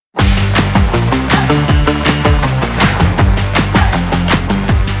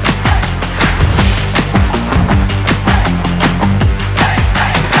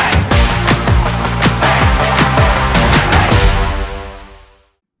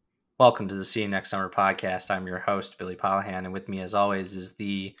Welcome to the See You Next Summer podcast. I'm your host, Billy Palahan, and with me, as always, is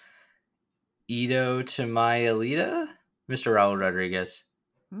the Ito to my Alita, Mr. Raul Rodriguez.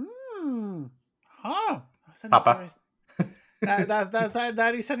 That's an Papa. interesting.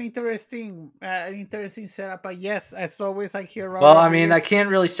 That is an interesting setup. But yes, as always, I hear Robert Well, I mean, Rodriguez. I can't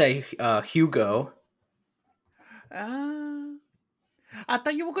really say Hugo. Ah, I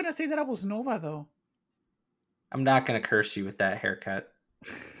thought you were gonna say that I was Nova though. I'm not going to curse you with that haircut.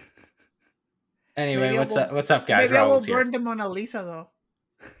 Anyway, Maybe I what's will. up? What's up, guys? Maybe I will Raul's here. burn the Mona Lisa though.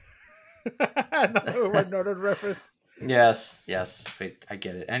 Another reference. Yes. Wait, I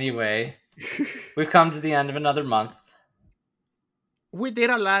get it. Anyway, we've come to the end of another month. We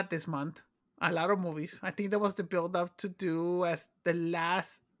did a lot this month. A lot of movies. I think that was the build up to do as the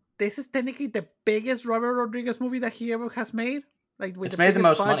last. This is technically the biggest Robert Rodriguez movie that he ever has made. Like with It's the made the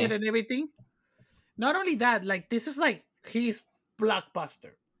biggest most budget money. and everything. Not only that, like this is like his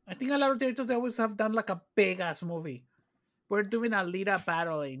blockbuster. I think a lot of directors they always have done like a big ass movie. We're doing Alita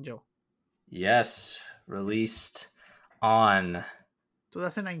Battle Angel, Yes, released on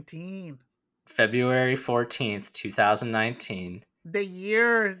 2019, February 14th, 2019. the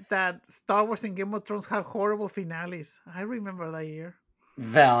year that Star Wars and Game of Thrones had horrible finales. I remember that year.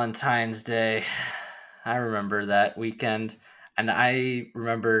 Valentine's Day. I remember that weekend, and I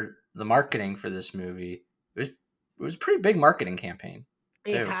remember the marketing for this movie. It was a pretty big marketing campaign,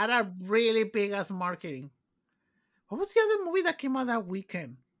 It too. had a really big ass marketing. What was the other movie that came out that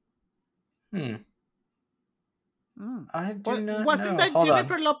weekend? I do not Wasn't know. that Hold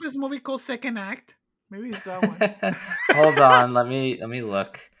Jennifer on. Lopez movie called Second Act? Maybe it's that one. Hold on. Let me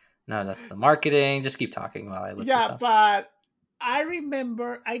look. No, that's the marketing. Just keep talking while I look this Yeah, up. but I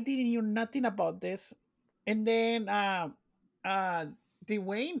remember I didn't know nothing about this, and then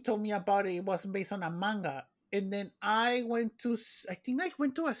Dwayne told me about it. It was based on a manga, and then I think I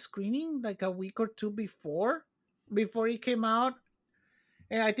went to a screening like a week or two before it came out,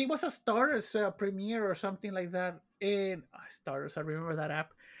 and I think it was a Stars premiere or something like that. And Stars, I remember that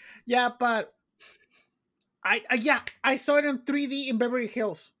app. Yeah, but I saw it in 3D in Beverly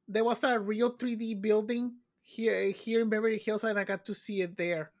Hills. There was a real 3D building here in Beverly Hills, and I got to see it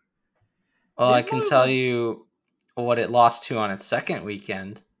there. Well, I This can movie tell was you what it lost to on its second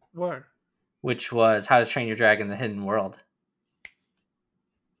weekend, where which was How to Train Your Dragon: The Hidden World.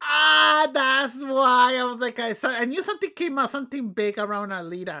 that's why I was like I knew something came out, something big around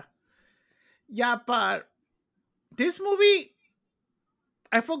Alita. Yeah, but this movie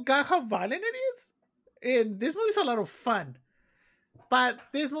I forgot how violent it is. And this movie's a lot of fun. But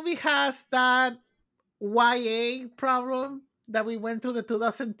this movie has that YA problem that we went through the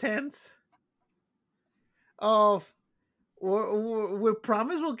 2010s of we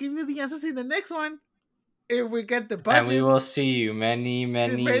promise we'll give you the answers in the next one if we get the And we budget will see you many,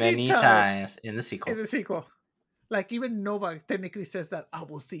 many, many many times times in the in sequel. the sequel. Like even Nova technically says that I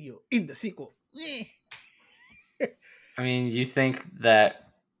will see you in the sequel. I mean, you think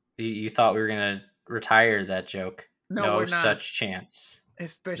that you thought we were going to retire that joke. No, No we're not. such chance.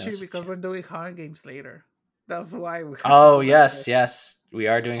 Especially such because we're chance. doing Hunger Games later. That's why we have to Oh, do that. yes. We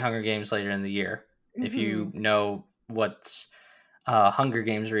are doing Hunger Games later in the year. If you know what's Hunger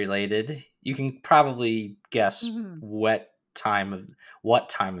Games related, you can probably guess what time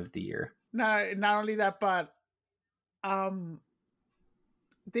of the year. Not only that, but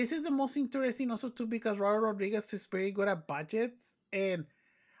this is the most interesting also too because Robert Rodriguez is very good at budgets. And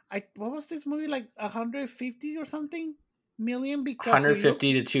what was this movie, like 150 or something million? Because it looks,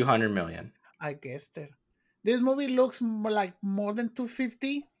 150 to 200 million. I guessed it. This movie looks like more than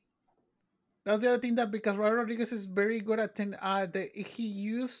 250. That's the other thing, that because Robert Rodriguez is very good at he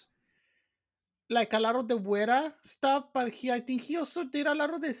used like a lot of the Weta stuff, but I think he also did a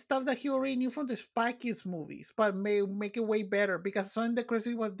lot of the stuff that he already knew from the Spy Kids movies, but may make it way better because something the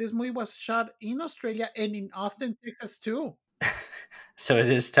crazy was this movie was shot in Australia and in Austin, Texas too. So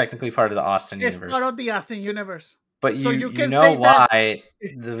it is technically part of the Austin It's universe. part of the Austin universe. But So you can know say that why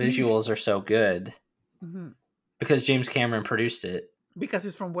the visuals are so good. Mhm. Because James Cameron produced it. Because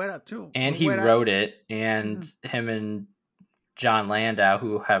it's from Weta too. And From he Weta. wrote it, and him and John Landau,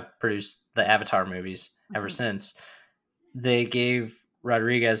 who have produced the Avatar movies ever since, they gave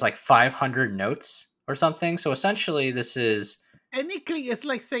Rodriguez like 500 notes or something. So essentially, this is Technically, it's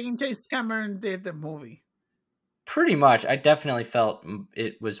like saying James Cameron did the movie. pretty much. I definitely felt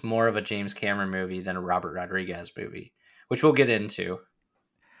it was more of a James Cameron movie than a Robert Rodriguez movie, which we'll get into.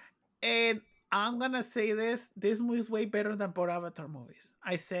 And I'm gonna say this movie is way better than both Avatar movies.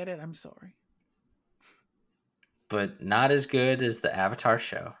 I said it, I'm sorry. But not as good as the Avatar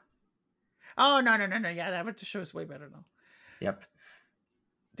show. Oh no. Yeah, the Avatar show is way better though. Yep.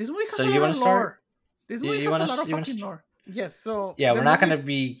 This movie has So a you lot want of to start? lore. This You, movie you has want a lot to? of You want fucking to? lore. Yes, so Yeah, the we're not going to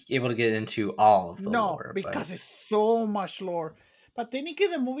movies. be able to get into all of the No, lore, but because it's so much lore. But technically,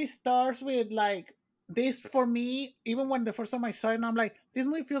 the movie starts with like this for me. Even when the first time I saw it, I'm like, this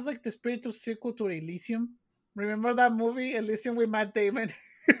movie feels like the spiritual sequel to Elysium. Remember that movie, Elysium, with Matt Damon?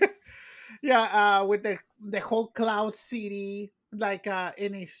 Yeah, with the whole cloud city, like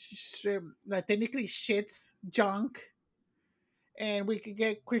in a like technically shit's junk, and we could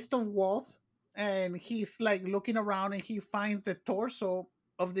get Christoph Waltz, and he's like looking around, and he finds the torso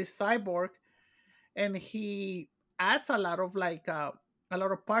of this cyborg, and he adds a lot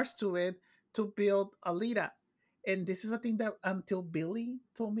of parts to it to build Alita. And this is a thing that until Billy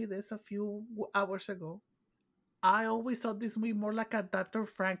told me this a few hours ago, I always saw this movie more like a Dr.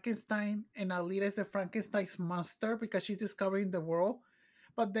 Frankenstein, and Alita is the Frankenstein's monster because she's discovering the world.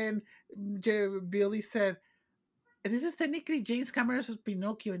 But then Billy said, "This is technically James Cameron's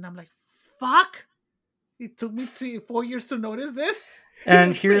Pinocchio," and I'm like, "Fuck!" It took me 3 4 years to notice this. It and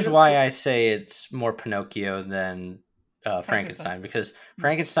was straight here's up why shit. I say it's more Pinocchio than Frankenstein. Frankenstein, because Mm.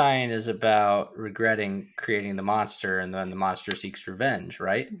 Frankenstein is about regretting creating the monster, and then the monster seeks revenge,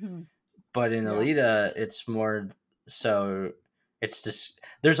 right? Mhm. But in Yeah, Alita, it's more so. It's just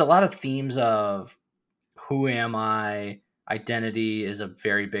there's a lot of themes of who am I. Identity is a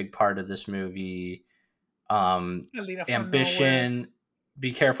very big part of this movie. Alita from nowhere. Ambition,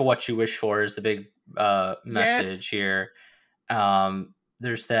 be careful what you wish for is the big Yes, message here.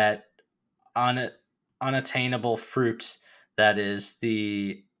 There's that un- unattainable fruit that is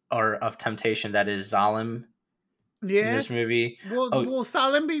the or of temptation that is Zalim in this yes. movie. Oh, Will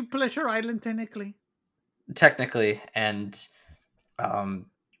Salem be Pleasure Island technically? technically, and um,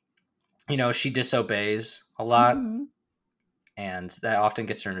 she disobeys a lot, Hmm. and that often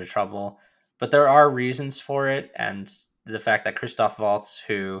gets her into trouble. But there are reasons for it, and the fact that Christoph Waltz,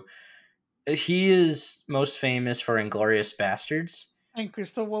 who he is most famous for Inglorious Bastards. And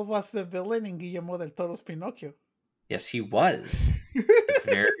Christoph Waltz was the villain in Guillermo del Toro's Pinocchio. Yes, he was. It's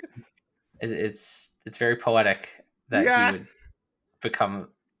very it's very poetic that he Yeah. would become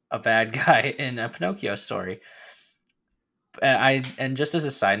a bad guy in a Pinocchio story. And just as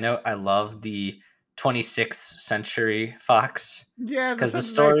a side note, I love the 26th century Fox Yeah, because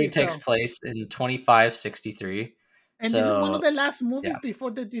that's a the nice story takes detail. place in 2563. And this is one of So the last movies yeah, before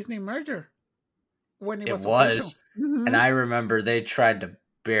the Disney merger when it it was official. was, Hmm. and I remember they tried to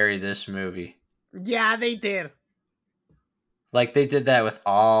bury this movie. Yeah, they did. Like they did that with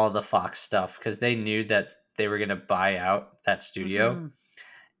all the Fox stuff because they knew that they were going to buy out that studio, Hmm.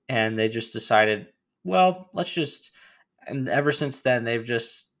 and they just decided, well, let's just. And ever since then, they've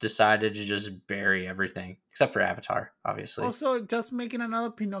just decided to just bury everything except for Avatar, obviously. Also, just making another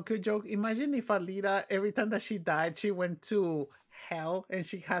Pinocchio joke. Imagine if Alita, every time that she died, she went to hell and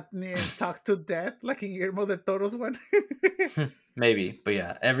she had talks to death, like in Guillermo del Toro's one. Maybe, but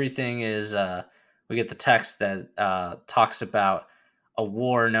yeah, everything is. We get the text that talks about a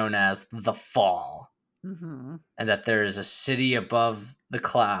war known as the Fall, Hmm. and that there is a city above the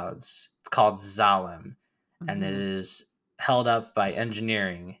clouds. It's called Zalim, and it Hmm. is held up by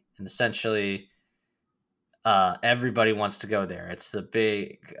engineering, and essentially, everybody wants to go there. It's the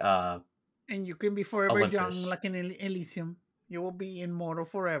big And you can be forever young, Olympus. like in Elysium. You will be immortal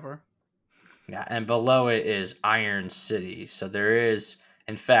forever. Yeah, and below it is Iron City. So there is,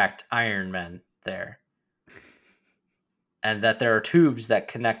 in fact, Iron Men there, and that there are tubes that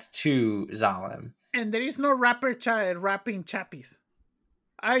connect to Zalim. And there is no rapper child rapping chappies.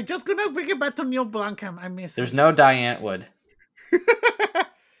 I just gonna bring it back to Neil Blomkamp. I miss There's him. no Diane Wood,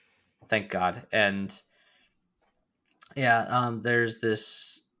 thank God. And yeah, there's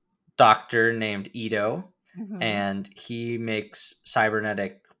this doctor named Ito, Hmm. and he makes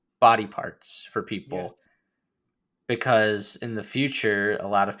cybernetic body parts for Yes. people because in the future, a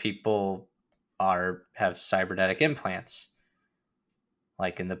lot of people have cybernetic implants,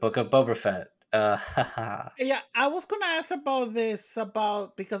 like in the book of Boba Fett. Yeah, I was gonna ask about this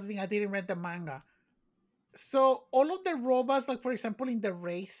about because I didn't read the manga. So all of the robots, like for example in the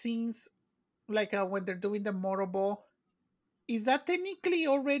racings, like when they're doing the motorball, is that technically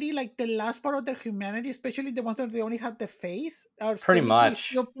already like the last part of their humanity, especially the ones that they only have the face, or Pretty technically much.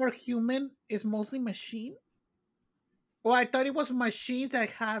 still part human is mostly machine? Well, I thought it was machines that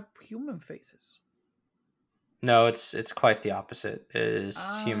have human faces. No, it's quite the opposite. It is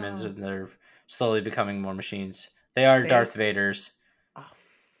humans, Ah, and they're slowly becoming more machines. They are Darth this. Vaders. Oh,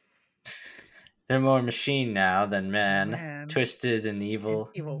 They're more machine now than man, man, twisted and and evil.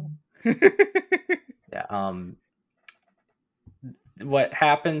 evil. Yeah. What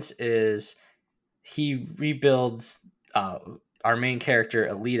happens is he rebuilds. our main character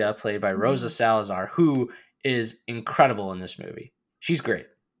Alita, played by Rosa Mhm. Salazar, who is incredible in this movie. She's great.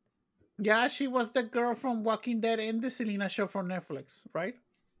 Yeah, she was the girl from Walking Dead in the Selena show from Netflix, right?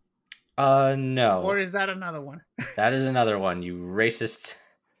 No, Or is that another one? that is another one. You racist.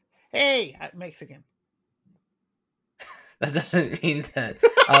 Hey, Mexican. That doesn't mean that.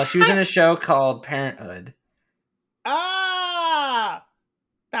 She was in a show called Parenthood, Ah,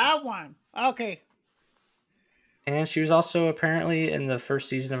 that one. Okay, and she was also apparently in the first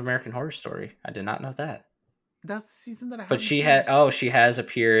season of American Horror Story. I did not know that. that's the season that I But haven't seen. she has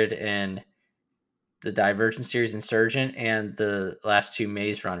appeared in the Divergent series Insurgent and the last two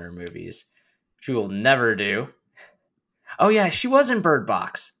Maze Runner movies, which we will never do. Oh yeah, she was in Bird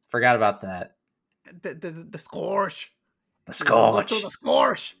Box. Forgot about that. The Scorch. The We will go to Scorch. the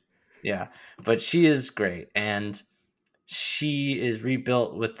Scorch. Yeah, but she is great, and she is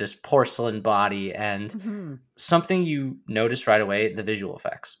rebuilt with this porcelain body, and Hmm. something you notice right away: the visual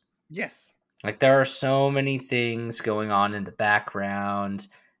effects. Yes. Like there are so many things going on in the background,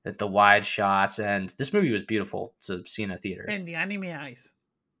 at the wide shots, and this movie was beautiful to see in a theater. And the anime eyes.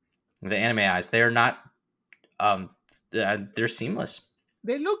 The anime eyes, they are not um they're seamless.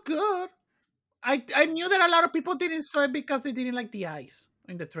 They look good. I knew that a lot of people didn't saw it because they didn't like the eyes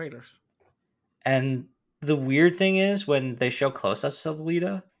in the trailers. And the weird thing is when they show close-ups of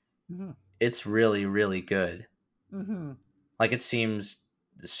Lita, Hmm. it's really really good. Hmm. Like it seems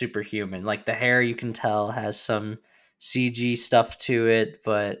superhuman. Like the hair you can tell has some CG stuff to it,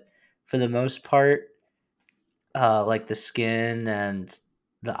 but for the most part, like the skin and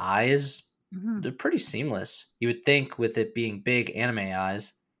the eyes, Hmm. they're pretty seamless. You would think with it being big anime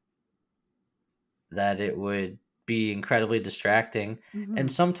eyes that it would be incredibly distracting, and Hmm.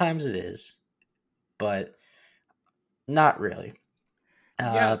 sometimes it is, but not really.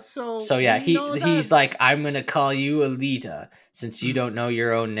 Yeah. So So yeah, we know that. he's like, I'm gonna call you Alita since you Mm-hmm. don't know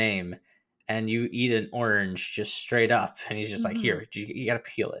your own name, and you eat an orange just straight up, and he's just like, Mm-hmm. here, you gotta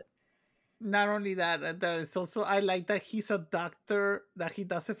peel it. Not only that, that is also I like that he's a doctor that he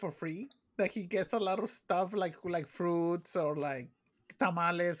does it for free. That he gets a lot of stuff like fruits or like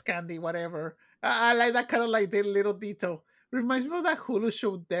tamales, candy, whatever. I like that kind of like the little detail. Reminds me of that Hulu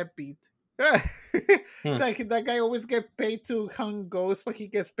show Deadbeat. Hmm. That guy always get paid to hunt ghosts, but he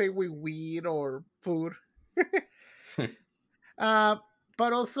gets paid with weed or food. uh,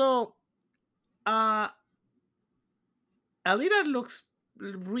 but also, uh, Alita looks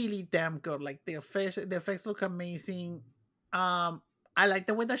really damn good. Like the effects look amazing. I like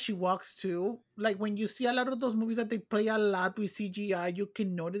the way that she walks too. Like when you see a lot of those movies that they play a lot with CGI, you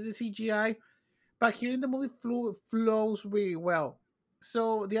can notice the CGI. But here in the movie flows really well.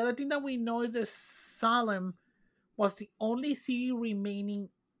 So the other thing that we know is that Salem was the only city remaining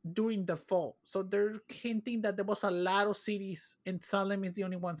during the fall. So they're hinting that there was a lot of cities and Salem is the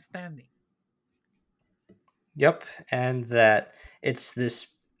only one standing. Yep, and that it's this.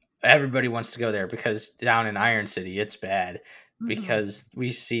 Everybody wants to go there because down in Iron City, it's bad. Hmm. Because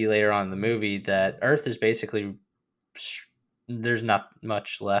we see later on in the movie that Earth is basically there's not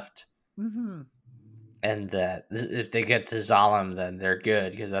much left, Hmm. and that if they get to Zalem, then they're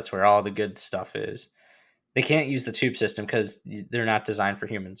good because that's where all the good stuff is. They can't use the tube system because they're not designed for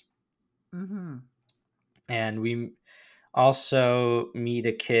humans. Hmm. And we also meet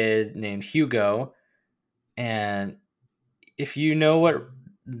a kid named Hugo, and if you know what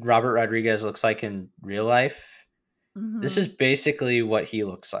Robert Rodriguez looks like in real life, this is Hmm. basically what he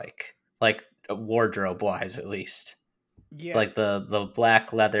looks like wardrobe wise, at least. Like Yes. the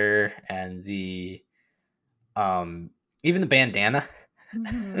black leather and the um even the bandana.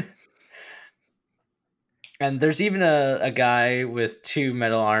 Hmm. And there's even a guy with two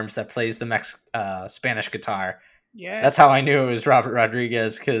metal arms that plays the Spanish guitar. That's how Yes. I knew it was Robert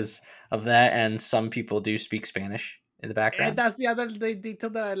Rodriguez because of that, and some people do speak Spanish in the And background. that's the other detail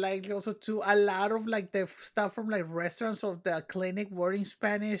that I like also too. A lot of like the stuff from like restaurants of the clinic were in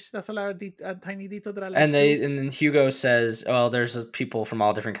Spanish. That's a lot of a tiny detail that I like too. And then Hugo says, "Well, there's people from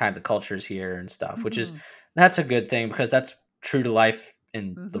all different kinds of cultures here and stuff," which is Hmm. that's a good thing because that's true to life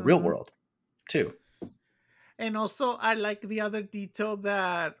in the real Hmm. world too. And also I like the other detail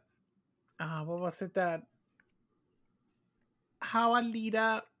that what was it that how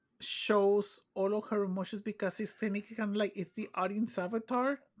Alita shows all of her emotions because it's technically kind of like it's the audience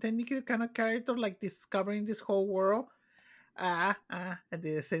avatar, technically kind of character like discovering this whole world. I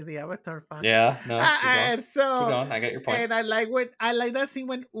didn't say the avatar fuck. Yeah, no, keep going, And keep so, going. I get your point. and I like that scene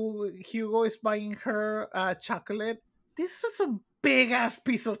when Hugo is buying her chocolate. This is a big ass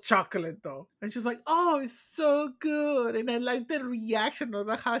piece of chocolate though, and she's like, "Oh, it's so good," and I like the reaction of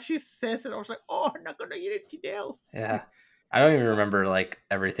how she says it. I was like, "Oh, I'm not gonna eat anything else." Yeah, I don't even remember like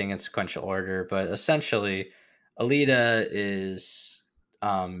everything in sequential order, but essentially, Alita is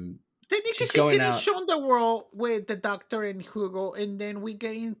Technically, she's she's going getting out. shown the world with the Doctor and Hugo, and then we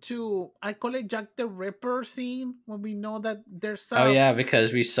get into, I call it Jack the Ripper scene, when we know that there's Oh a, yeah,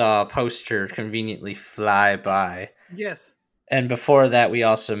 because we saw a poster conveniently fly by. yes, And before that, we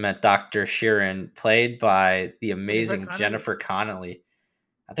also met Dr. Sheeran, played by the Jennifer amazing Connelly. Jennifer Connelly.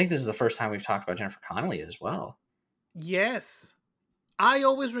 I think this is the first time we've talked about Jennifer Connelly as well. Yes. I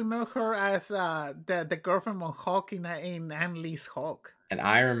always remember her as the girlfriend of Hulk in Anne Lee's Hulk. And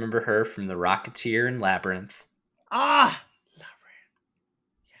I remember her from The Rocketeer and Labyrinth. Ah, Labyrinth.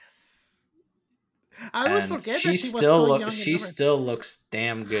 Yes. I always And forget that she was so young in she Labyrinth. still looks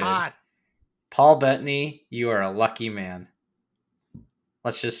damn good. Hot. Paul Bettany, you are a lucky man.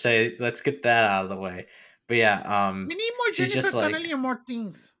 Let's just say, let's get that out of the way. But yeah, We need more she's Jennifer just like, Connelly and more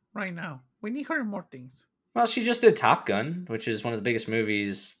things right now. We need her in more things. well, she just did Top Gun, which is one of the biggest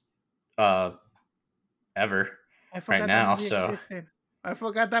movies uh ever I right forgot that now. movie So, existed. I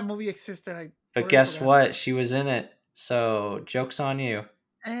forgot that movie existed. I but totally guess forgot. what? She was in it. So, joke's on you.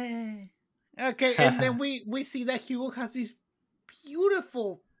 Eh. Okay, and then we see that Hugo has this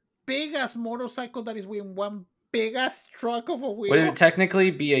beautiful, big ass motorcycle that is with one big ass truck of a Would it wheel.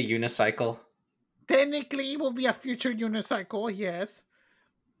 technically be a unicycle? Technically, it will be a future unicycle, yes.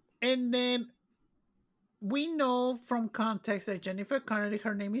 And then we know from context that Jennifer Connelly,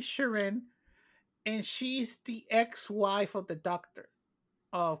 her name is Sharon, and she's the ex-wife of the doctor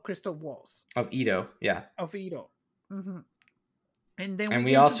of Crystal Walls Of Ito, yeah. of Ito. Hmm. And then And we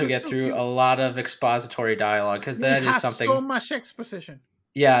we get also introduced get to through a Hugo. lot of expository dialogue because It that is has so something. much exposition.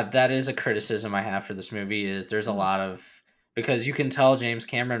 Yeah, that is a criticism I have for this movie. Is there's a Mm. lot of, because you can tell James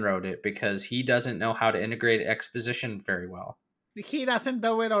Cameron wrote it because he doesn't know how to integrate exposition very well. He doesn't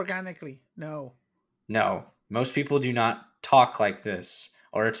do it organically. No. No, most people do not talk like this,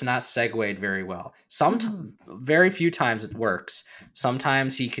 or it's not segued very well. Mhm. Very few times it works.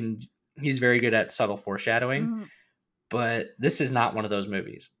 Sometimes he's very good at subtle foreshadowing, Mhm. but this is not one of those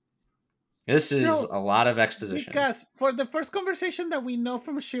movies. This is No, a lot of exposition. because for the first conversation that we know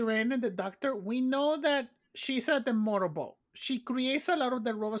from Shiren and the doctor, we know that she's at the motorball. She creates a lot of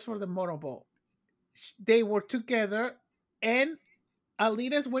the robots for the motorball. They were together, and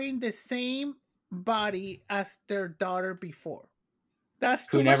Alita's wearing the same body as their daughter before. That's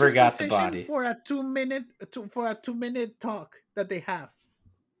Who too much never got the exposition body? for a 2 minute for a 2 minute talk that they have.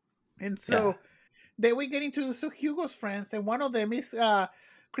 And Yeah. so then we get introduced to Hugo's friends, and one of them is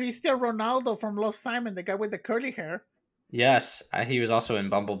Cristian Ronaldo from Love Simon, the guy with the curly hair. Yes, he was also in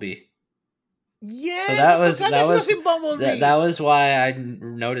Bumblebee. So Yes, I forgot that he was in Bumblebee. that was why I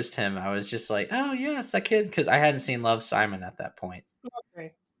noticed him. I was just like, oh yeah, it's that kid, because I hadn't seen Love, Simon at that point.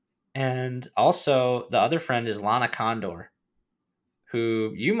 Okay. And also the other friend is Lana Condor,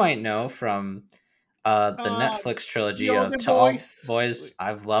 who you might know from the Netflix The trilogy of older To All boys, Boys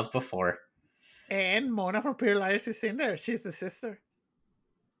I've Loved Before. and Mona from Pretty Liars is in there. She's the sister.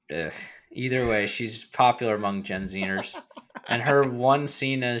 Ugh. Either way, she's popular among Gen Zers. And her one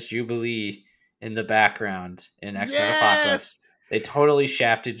scene as Jubilee in the background in X-Men Yes. Apocalypse, they totally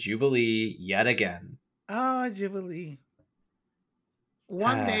shafted Jubilee yet again. Oh, Jubilee.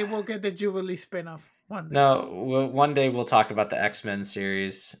 One day we'll get the Jubilee spinoff. One day. No, one day we'll talk about the X-Men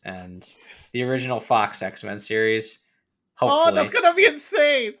series and the original Fox X-Men series. Oh, Hopefully. that's gonna be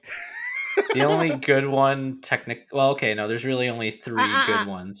insane. The only good one, well, okay, no, there's really only three good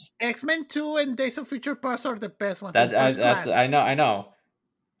ones. X-Men 2 and Days of Future Past are the best ones. I know.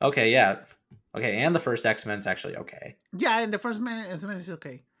 Okay, yeah. Okay, and the first X-Men's actually okay. Yeah, and the first X-Men is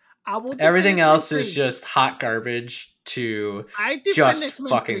okay. Everything else is just hot garbage to just X-Men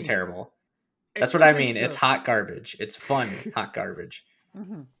fucking 3. terrible. That's X-Men what I 3 is mean. It's good. hot garbage. It's fun hot garbage.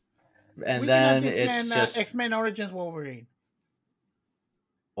 Mm-hmm. And then it's just X-Men Origins Wolverine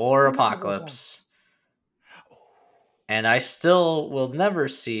or Apocalypse. And I still will never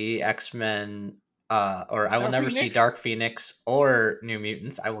see X-Men, or I will never see Dark Phoenix or New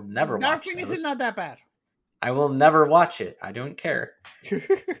Mutants. I will never watch Dark Phoenix those. is not that bad. I will never watch it. I don't care.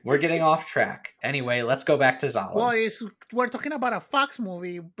 We're getting off track. Anyway, let's go back to Zala. Well, we're talking about a Fox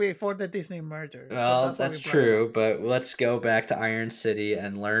movie before the Disney merger. Well, that's true, but let's go back to Iron City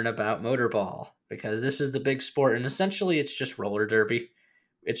and learn about Motorball, because this is the big sport, and essentially it's just roller derby.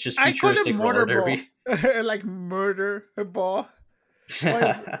 It's just futuristic roller derby. Like murder ball.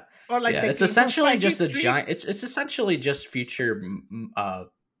 Or like yeah, it's essentially just a giant. It's essentially just future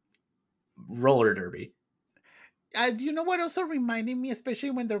roller derby. You know what also reminded me,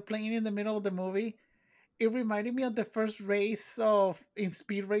 especially when they're playing in the middle of the movie? It reminded me of the first race in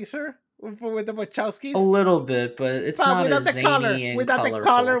Speed Racer with the A Wachowskis, little bit, but it's but not without as the color, zany and without the color,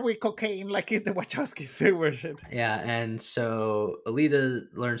 colorful. with cocaine, like in the Wachowskis they were shit. Yeah, and so Alita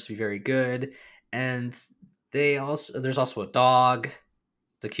learns to be very good, and there's also a dog.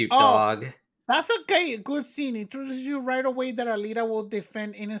 It's a cute Oh, dog, that's okay. Good scene. Introduces you right away that Alita will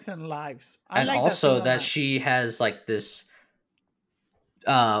defend innocent lives. I and like that scene also a that lot. she has like this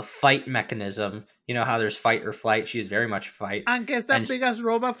fight mechanism. You know how there's fight or flight. She's very much fight, And guess that and big ass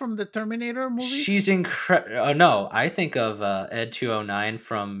robot from the Terminator movies. she's incredible. No, I think of Ed 209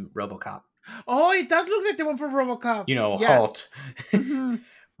 from RoboCop. Oh, it does look like the one from RoboCop. You know, Yeah. halt. Hmm.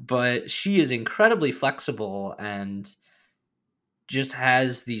 But she is incredibly flexible and just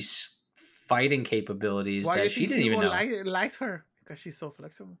has these fighting capabilities Why do you that she think didn't he even will know. likes her? Because she's so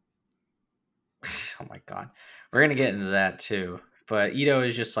flexible. Oh my god, we're gonna get into that too. But Ito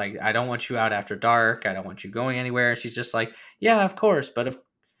is just like, I don't want you out after dark. I don't want you going anywhere. She's just like, yeah, of course, but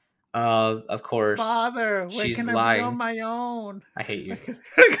of course, Father, when she's can I be on lying. my own? I hate you.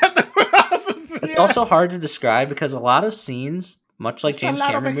 I got the It's yeah. also hard to describe because a lot of scenes, much like It's a James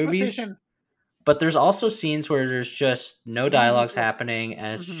lot of Cameron movies, exposition. but there's also scenes where there's just no dialogues Yes. happening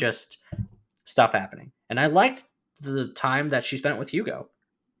and it's Mhm. just stuff happening. And I liked the time that she spent with Hugo.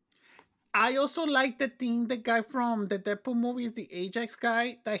 I also like the thing the guy from the Deadpool movies, the Ajax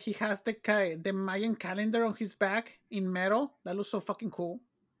guy, that he has the Mayan calendar on his back in metal. That looks so fucking cool.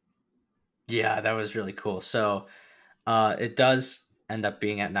 Yeah, that was really cool. So it does end up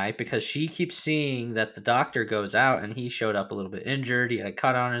being at night because she keeps seeing that the doctor goes out and he showed up a little bit injured. He had a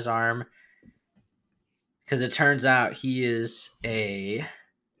cut on his arm because it turns out he is a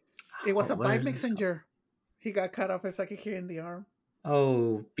It was a what bike is it called? messenger. He got cut off, as I can hear in the arm.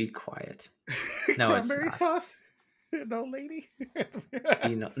 Oh, be quiet. No, it's Cranberry not. sauce. No, lady.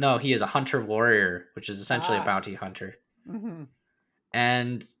 No, he is a hunter warrior, which is essentially a Ah. bounty hunter, Mm-hmm.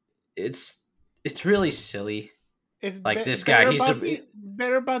 and it's it's really silly. Is Like this guy,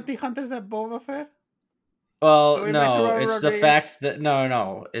 better bounty hunters than Boba Fett? well, Going back to no, Robert it's the Rodriguez. fact that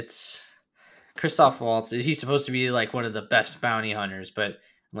no, it's Christoph Waltz. He's supposed to be like one of the best bounty hunters, but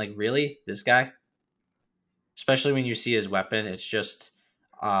I'm like, really, this guy? Especially when you see his weapon, it's just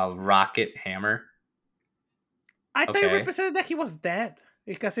a rocket hammer. I thought it Okay, represented that he was dead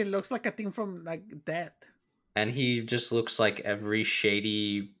because it looks like a thing from like death. and he just looks like every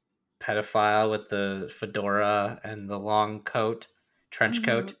shady pedophile with the fedora and the long coat, trench Hmm.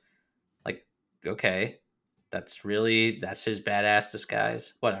 coat. Like, okay, that's his badass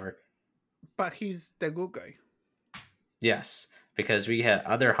disguise. Whatever. But he's the good guy. Yes, because we had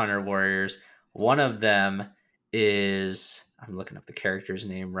other hunter warriors. One of them is I'm looking up the character's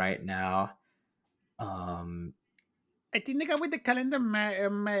name right now. Um I think the guy with the calendar, oh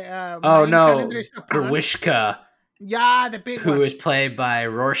Mayan calendar no, is Japan. Gerwishka, Yeah, the big who one. is played by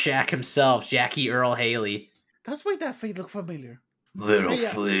Rorschach himself, Jackie Earl Haley. That's why that face look familiar. Little Hey, yeah.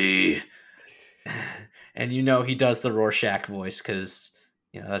 flea. And you know he does the Rorschach voice because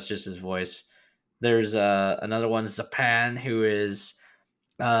that's just his voice. There's another one, Zapan, who is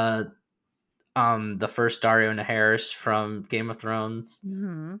uh the first Dario Naharis from Game of Thrones.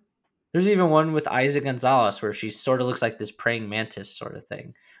 Hmm. There's even one with Isa Gonzalez where she sort of looks like this praying mantis sort of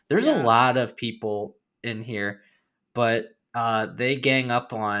thing. There's a Yeah, lot of people in here, but they gang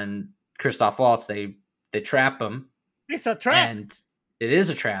up on Christoph Waltz. They trap him, it's a trap. and it is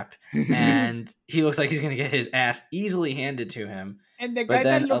a trap. And he looks like he's gonna get his ass easily handed to him. And the But guy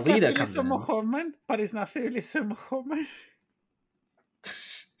that then looks like Alita Philip comes Seymour in. Hoffman, but it's not Philip Seymour Hoffman.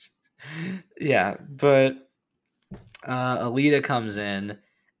 Yeah, but Alita comes in,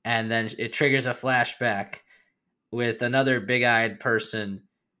 and then it triggers a flashback with another big-eyed person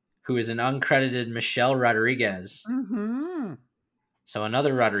who is an uncredited Michelle Rodriguez. Mm-hmm. So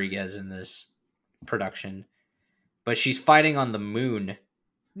another Rodriguez in this production, but she's fighting on the moon,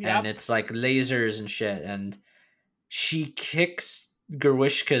 and Yep. it's like lasers and shit, and she kicks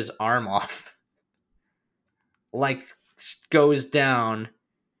Gerwishka's arm off, like goes down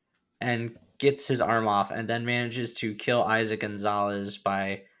and gets his arm off, and then manages to kill Isaac Gonzalez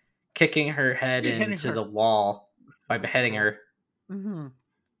by kicking her head He hitting into her. the wall by beheading her. Mm-hmm.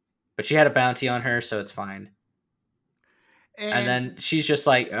 But she had a bounty on her, so it's fine. And And then she's just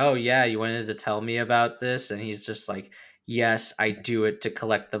like, "Oh yeah, you wanted to tell me about this?" And he's just like, "Yes, I do it to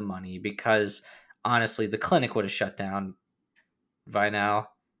collect the money because honestly, the clinic would have shut down by now."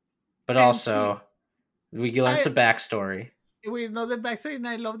 But and she, also, we learn I some backstory. we know the backstory, and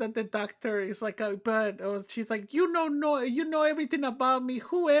I love that the doctor is like, but she's like, you know everything about me.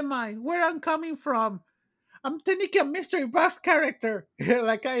 Who am I? Where I'm coming from? I'm technically a mystery box character.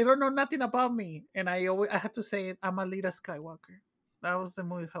 Like I don't know nothing about me, and I have to say it. I'm a Lita Skywalker. That was the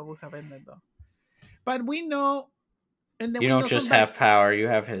movie how would have ended though. But we know, and then You we don't know some just have power, you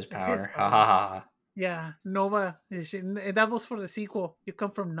have his his power. Ha power. ha ha. Yeah, Nova. That was for the sequel. You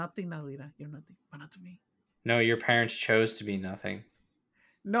come from nothing, Alira. You're nothing, but not to me. No, your parents chose to be nothing.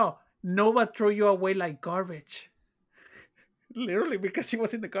 No, Nova threw you away like garbage. Literally, because she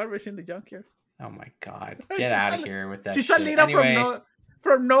was in the garbage in the junkyard. Oh my god. Get out of here with that She's shit. Alira Anyway,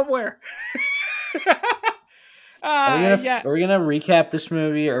 from nowhere. Yeah, are we gonna recap this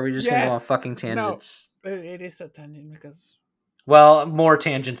movie or are we just gonna go yes. on fucking No, tangents? it is a tangent because Well, more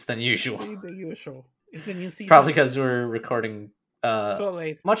tangents than usual. the usual. It's the new season. Probably because we're recording so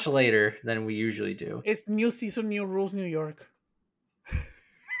late. much later than we usually do. It's new season, new rules, New York.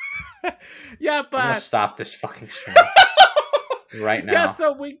 Yeah, I'm gonna but stop this fucking stream right now. yeah,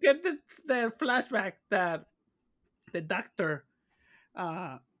 so we get the flashback that the doctor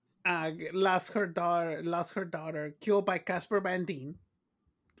lost her daughter killed by Casper Van Dien.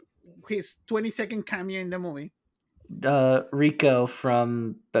 His 20-second cameo in the movie. Rico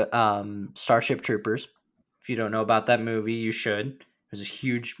from Starship Troopers. If you don't know about that movie, you should. It was a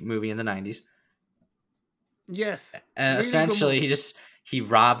huge movie in the 90s. Yes. And really essentially he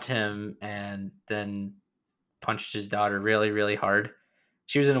robbed him and then punched his daughter really, really hard.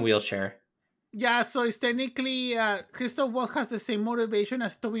 She was in a wheelchair. Yeah, so it's technically Christoph Waltz has the same motivation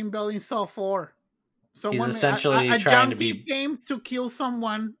as Tobin Bell in Saw 4. He's essentially a trying to junkie be came to kill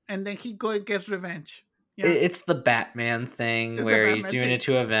someone and then he gets revenge. Yeah. It's the Batman thing where he's doing it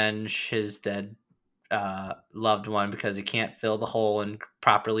to avenge his dead loved one because he can't fill the hole and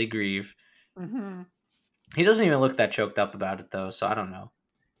properly grieve. Mm-hmm. He doesn't even look that choked up about it though, so I don't know.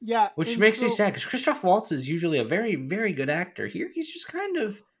 Yeah, which makes me sad because Christoph Waltz is usually a very, very good actor. Here, he's just kind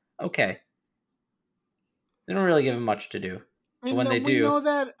of okay. They don't really give him much to do. And when they we do, know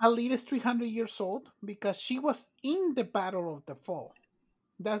that Alita's 300 years old because she was in the Battle of the Fall.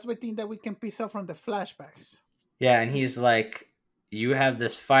 That's the thing that we can piece up from the flashbacks. Yeah, and he's like, you have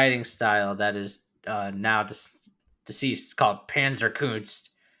this fighting style that is now deceased. It's called Panzerkunst.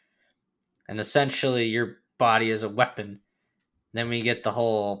 And essentially, your body is a weapon. Then we get the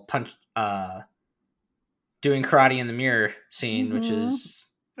whole doing karate in the mirror scene, which is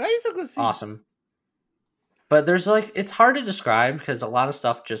that is a good scene. Awesome. But there's it's hard to describe because a lot of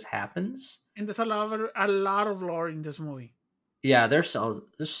stuff just happens. And there's a lot of lore in this movie. Yeah, there's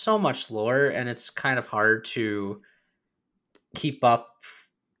so much lore, and it's kind of hard to keep up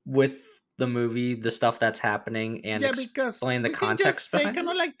with the movie, the stuff that's happening, and explain the context behind it. Kind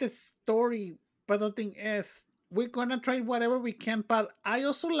of like the story, but the thing is, we're gonna try whatever we can. But I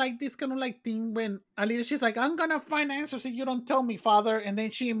also like this kind of thing when Alita, she's like, "I'm gonna find answers if you don't tell me, father," and then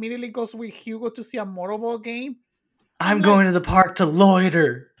she immediately goes with Hugo to see a motorball game. I'm going to the park to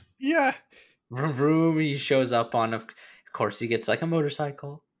loiter. Yeah. Vroom, vroom. He shows up on Of course, he gets a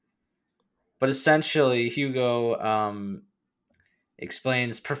motorcycle. But essentially, Hugo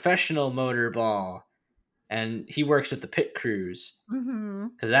explains professional motorball. And he works with the pit crews.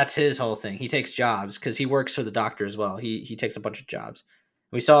 Because that's his whole thing. He takes jobs because he works for the doctor as well. He takes a bunch of jobs.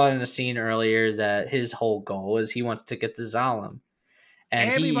 We saw in the scene earlier that his whole goal is he wants to get the Zalem.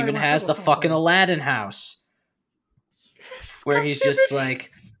 And he even has the fucking Aladdin house. Where he's just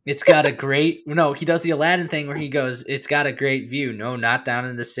like... It's got a great... No, he does the Aladdin thing where he goes, it's got a great view. No, not down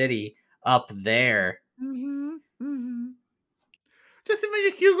in the city. Up there. Just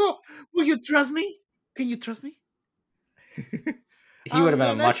imagine Hugo. Will you trust me? Can you trust me? He would have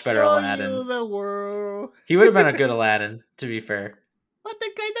been a much better Aladdin. The world. He would have been a good Aladdin, to be fair. But the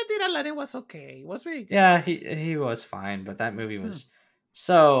guy that did Aladdin was okay. It was very good. Yeah, he was fine, but that movie was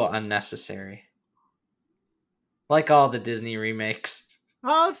so unnecessary. Like all the Disney remakes.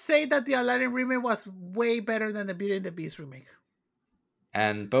 I'll say that the Aladdin remake was way better than the Beauty and the Beast remake.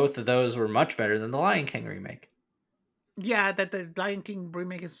 And both of those were much better than the Lion King remake. Yeah, that the Lion King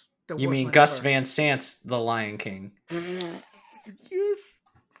remake is the worst. You mean Gus Van Sant's The Lion King? Yes.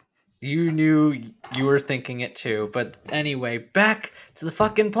 You knew you were thinking it too. But anyway, back to the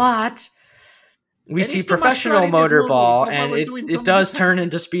fucking plot. We see professional motorball, and it does turn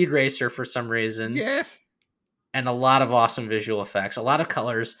into Speed Racer for some reason. Yes. And a lot of awesome visual effects, a lot of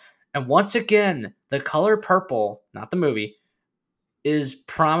colors. And once again, the color purple, not the movie, is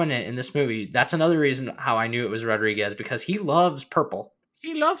prominent in this movie. That's another reason how I knew it was Rodriguez, because he loves purple.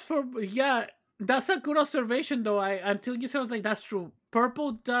 He loves purple. Yeah, that's a good observation, though. Until you said, I was like, that's true.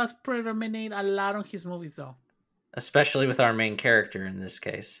 Purple does predominate a lot on his movies, though. Especially with our main character in this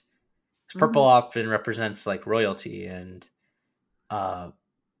case. Purple often represents royalty and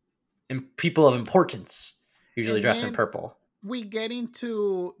people of importance. Usually dressed in purple. We get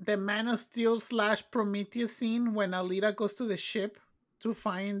into the Man of Steel / Prometheus scene when Alita goes to the ship to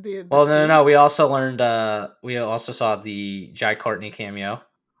find the Well, no, no, suit. no. We also learned. We also saw the Jai Courtney cameo,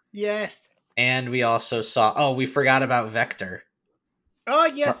 Yes. and we also saw. Oh, we forgot about Vector. Oh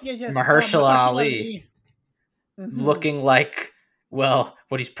yes, yes, yes. Mahershala Mahershala Ali Ali. Mm-hmm. looking like, well,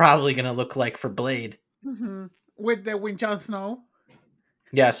 what he's probably gonna look like for Blade. Mm-hmm. With the Wind Jon Snow.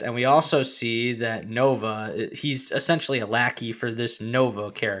 Yes, and we also see that Nova, he's essentially a lackey for this Nova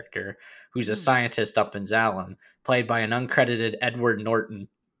character, who's a Mm. scientist up in Zalem, played by an uncredited Edward Norton.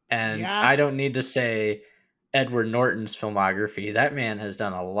 And Yeah. I don't need to say Edward Norton's filmography. That man has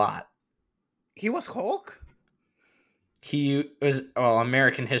done a lot. He was Hulk. He was, well,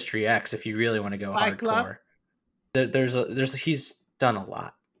 American History X, if you really want to go Fight Club. hardcore. He's done a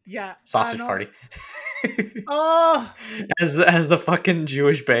lot. Yeah. I Sausage know. Party. Oh, as the fucking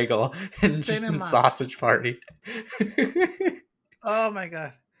Jewish bagel and just in cinema. Sausage Party. Oh my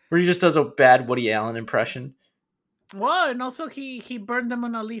god. Where he just does a bad Woody Allen impression. Well, and also he burned the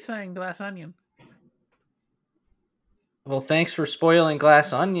Mona Lisa in Glass Onion. Well, thanks for spoiling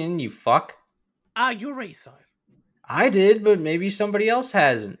Glass Onion, you fuck. Ah, you already saw it. I did, but maybe somebody else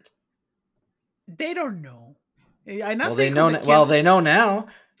hasn't. They don't know. I'm not Well, saying they know. Well, they know now.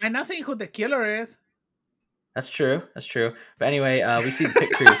 I'm not saying who the killer is. That's true. That's true. But anyway, we see the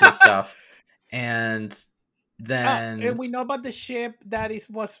pit crews and stuff, and then And we know about the ship that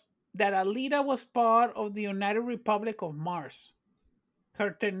that Alita was part of the United Republic of Mars.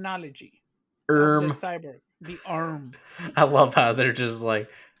 Her technology of the cyber, the arm. I love how they're just like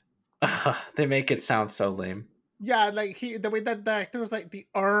they make it sound so lame. Yeah, like the way that the actor was like the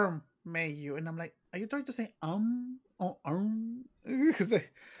arm made you, and I'm like, are you trying to say or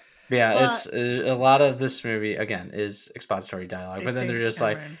Yeah, but it's a lot of this movie again is expository dialogue, but then they're James just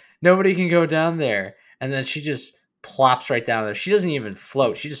Cameron. like nobody can go down there, and then she just plops right down there. She doesn't even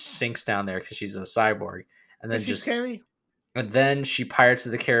float; she just sinks down there because she's a cyborg, and then She's just heavy. and then she Pirates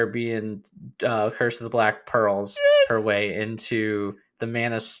of the Caribbean, Curse of the Black Pearls her way into the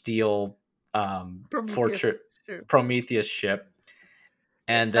Man of Steel Prometheus. fortress Sure. Prometheus ship,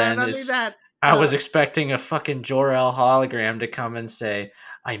 and Not then only it's. that, I was expecting a fucking Jor-El hologram to come and say,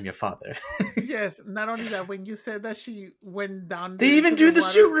 "I'm your father." yes, not only that, when you said that she went down They even into do the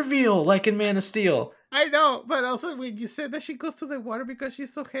water, suit reveal like in Man of Steel. I know, but also when you said that she goes to the water because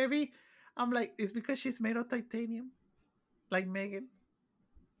she's so heavy, I'm like, it's because she's made of titanium, like Megan.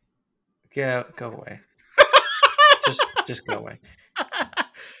 Yeah, go away. just go away.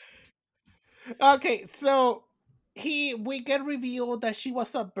 Okay, so we get revealed that she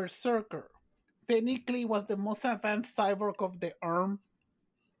was a berserker. Technically, was the most advanced cyborg of the arm,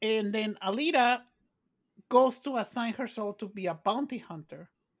 and then Alita goes to assign herself to be a bounty hunter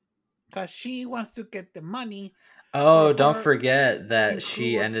because she wants to get the money for Oh, don't her forget that and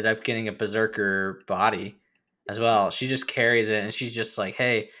she crew. ended up getting a berserker body as well. She just carries it and she's just like,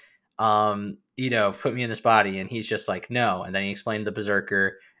 "Hey, put me in this body." And he's just like, "No." And then he explained the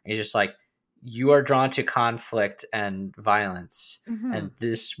berserker and he's just like, "You are drawn to conflict and violence, Mm-hmm, and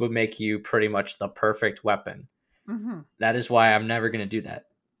this would make you pretty much the perfect weapon. mm-hmm. That is why I'm never going to do that."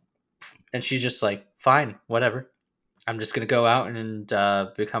 And she's just like, "Fine, whatever. I'm just going to go out and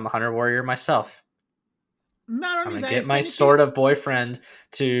become a hunter warrior myself. Not I'm only gonna that, get it's my technically sort of boyfriend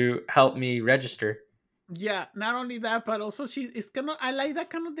to help me register." yeah. Not only that, but also it's gonna. I like that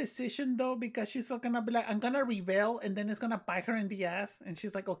kind of decision though because she's so gonna be like, I'm gonna rebel, and then it's gonna bite her in the ass, and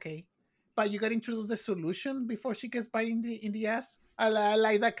she's like, okay, but you gotta introduce the solution before she gets bite in the ass. I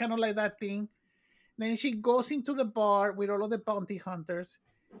like that kind of like that thing. Then she goes into the bar with all of the bounty hunters,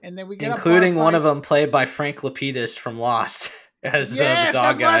 and then we get a bar Including one fight. of them played by Frank Lapidus from Lost as the Yes,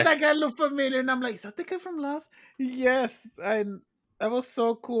 dog that's why guy. that guy looked familiar, and I'm like, is that the guy from Lost? Yes, and that was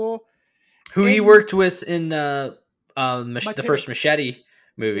so cool. Who he And worked with in the Machete, first Machete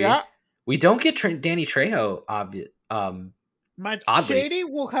movie. yeah, We don't get Danny Trejo, oddly. Machete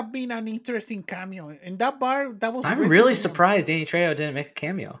would have been an interesting cameo in that bar. That was I'm written really for him. surprised Danny Trejo didn't make a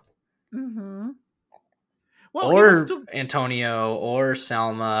cameo. Mm-hmm. Well, he was Or too. Antonio or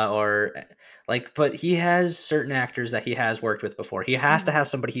Selma or like, but he has certain actors that he has worked with before. He has to Mhm. have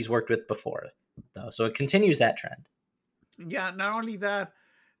somebody he's worked with before, though. So it continues that trend. Yeah, not only that,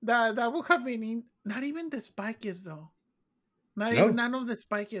 that would have been not even the Spikies though. Not even No. none of the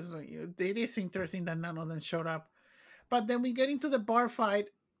Spikies. It is interesting that none of them showed up. But then we get into the bar fight,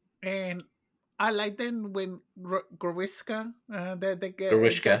 and I like then when Goriska,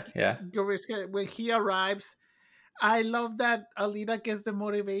 Gurishka, yeah. Goriska, when he arrives. I love that Alita gets the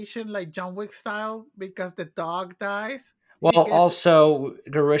motivation like John Wick style because the dog dies. Well, He gets also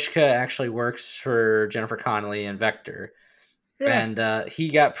Gurishka actually works for Jennifer Connelly and Vector, yeah. and he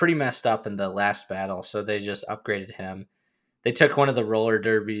got pretty messed up in the last battle, so they just upgraded him They took one of the roller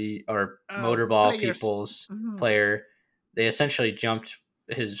derby or motorball players. people's Mhm. player. They essentially jumped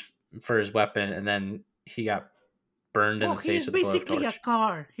his for his weapon, and then he got burned in Well, the he face is with a basically a blowtorch.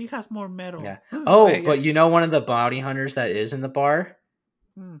 car. He has more metal. Yeah. So, Oh, yeah. but you know one of the bounty hunters that is in the bar?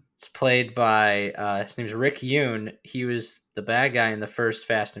 Mm. It's played by his name's Rick Yoon. He was the bad guy in the first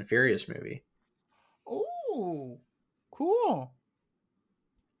Fast and Furious movie. Oh, cool.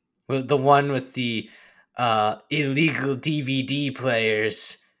 The one with the illegal DVD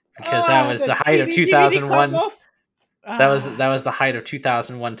players, because that was the The height of DVD 2001. combos. That Ah, was the height of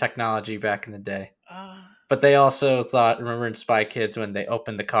 2001 technology back in the day. ah. But they also thought, remember in Spy Kids when they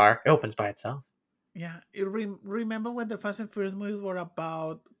opened the car, it opens by itself. Yeah, you remember when the Fast and Furious movies were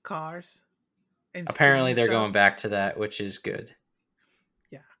about cars and Apparently stealing they're stuff? going back to that, which is good.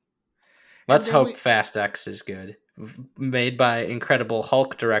 Yeah, and Let's then hope we Fast X is good. Made by incredible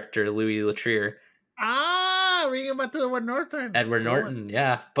Hulk director Louis Leterrier. bring it back to Edward Norton. Edward Good one. Norton,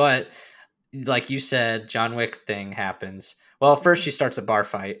 yeah. But like you said, John Wick thing happens. Well, first she Mhm. starts a bar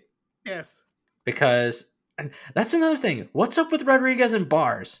fight Yes. because and that's another thing. What's up with Rodriguez in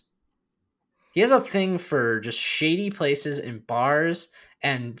bars? He has a thing for just shady places and bars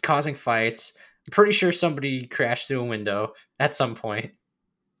and causing fights. I'm pretty sure somebody crashed through a window at some point.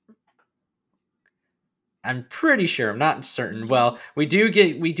 I'm pretty sure. I'm not certain. Well, Y- we do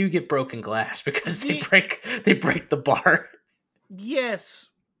get broken glass because the they break the bar. yes,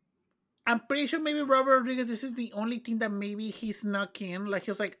 I'm pretty sure maybe Robert Rodriguez. This is the only thing that maybe he snuck in. Like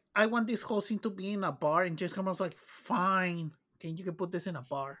he was like, I want this whole scene to be in a bar, and James Cameron was like, fine, you can put this in a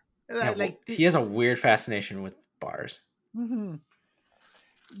bar. Yeah, well, he has a weird fascination with bars. Mhm.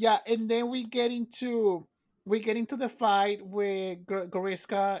 Yeah, and then we get into the fight with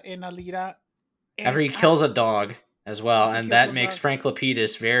Goriska and Alita, After and he kills a dog as well, he and kills that a makes dog. Frank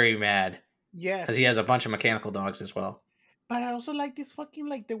Lapidus very mad because he Yes, has a bunch of mechanical dogs as well. but I also like this fucking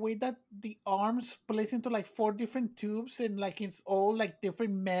like the way that the arms place into like four different tubes and like it's all like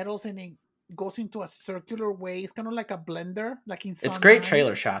different metals and it goes into a circular way. It's kind of like a blender, like in It's great Sunrise.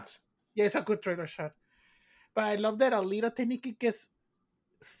 trailer shots. Yeah, it's a good trailer shot. But I love that Alita technically gets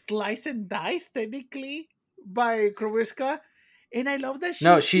sliced and diced technically by Kroviska. And I love that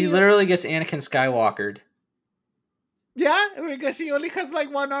No, she's she still literally gets Anakin Skywalkered, yeah, because she only has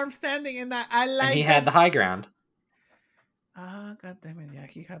like one arm standing, and I and he like had that. the high ground. Ah, god damn it! Yeah,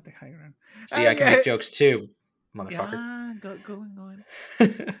 he had the high ground. See, I can Yeah, make jokes too, motherfucker. yeah, going.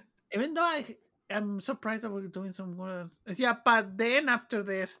 Even though I'm surprised that we're doing some more. Yeah, but then after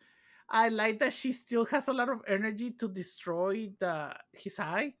this, I like that she still has a lot of energy to destroy the his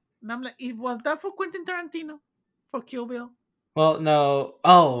eye. And I'm like, it was that for Quentin Tarantino for Kill Bill? Well, no.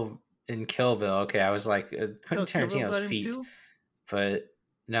 Oh, in Kill Bill. Okay, I was like No, Quentin Kill Bill Tarantino's got him feet, too. but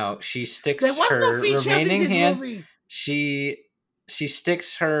no. She There sticks was no her features in remaining this hand. movie. She she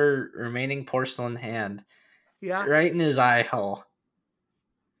sticks her remaining porcelain hand Yeah, right in his eye hole,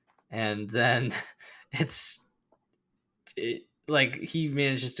 and then like he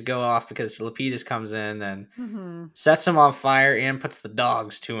manages to go off because Lapidus comes in and mm-hmm. sets him on fire and puts the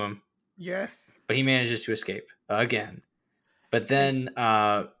dogs to him, Yes, but he manages to escape again. But and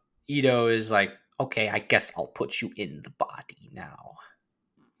then Ito is like, okay, I guess I'll put you in the body now.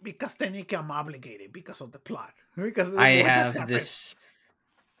 because technically I'm obligated because of the plot. Because I what just have happened. this,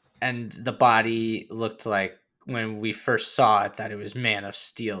 and the body looked like when we first saw it that it was Man of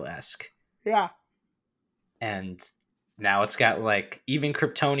Steel esque, Yeah. and now it's got like even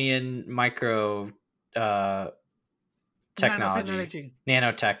Kryptonian micro technology, Nanotechnology.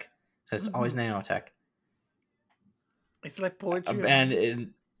 nanotech. It's always Mm-hmm. nanotech, It's like poetry. and it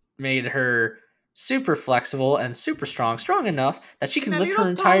made her super flexible and super strong, strong enough that she And can a lift her little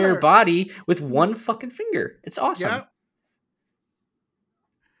entire taller. body with one fucking finger. It's Yeah. awesome.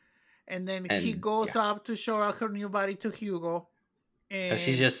 And then he And goes yeah, up to show out her new body to Hugo. so she's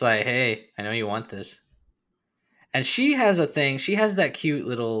And just like, "Hey, I know you want this." And she has a thing. She has that cute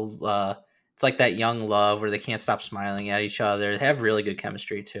little it's like that young love where they can't stop smiling at each other. They have really good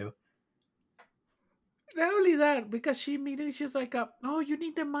chemistry too. not only that, because she immediately she's like, oh, you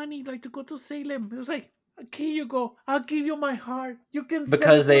need the money, like to go to Salem. It was like, okay, you go. I'll give you my heart. You can sell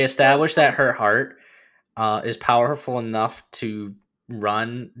Because it for they the first established that time. her heart is powerful enough to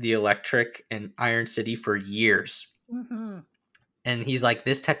run the electric in Iron City for years. Mm-hmm. And he's like,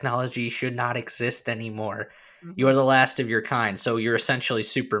 this technology should not exist anymore. You are Mm-hmm. the last of your kind, so you're essentially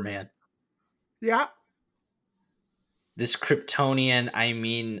Superman. Yeah. This Kryptonian, I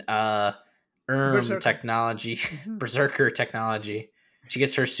mean, Berserker. technology, Mm-hmm. Berserker technology. She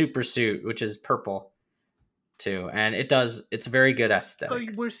gets her super suit, which is purple too, and it's very good So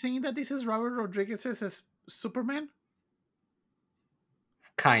aesthetic. we're seeing that this is Robert Rodriguez's as Superman.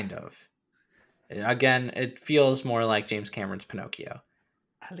 kind of. Again, it feels more like James Cameron's Pinocchio.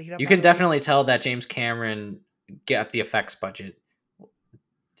 Alita You can Battle. definitely tell that James Cameron got the effects budget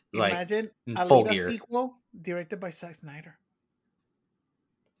like Imagine in full Alita gear. sequel directed by Zack Snyder.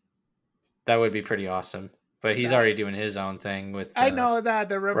 That would be pretty awesome. But he's That already doing his own thing with I know that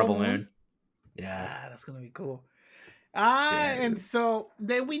the Rebel Rebel Moon. Moon. Yeah. That's gonna be cool. Yeah, And so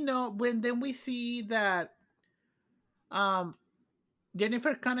then we know then we see that um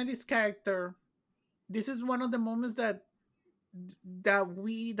Jennifer Connelly's character. This is one of the moments that's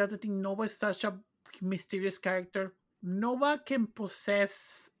the thing. Nova's such a mysterious character. Nova can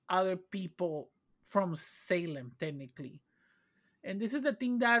possess other people from Salem technically, and this is the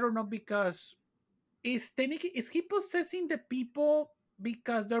thing that I don't know because is he possessing the people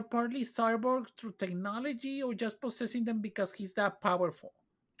because they're partly cyborg through technology, or just possessing them because he's that powerful?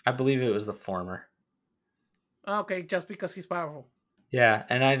 I believe it was the former. Okay, just because he's powerful. Yeah,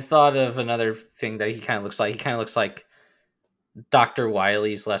 and I thought of another thing that he kind of looks like. He kind of looks like Dr.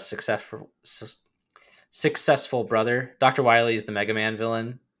 Wily's less successful brother. Dr. Wily is the Mega Man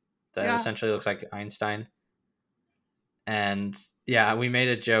villain that essentially looks like Einstein. And yeah, we made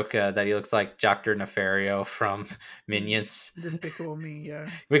a joke that he looks like Dr. Nefario from Minions. Despicable Me, yeah.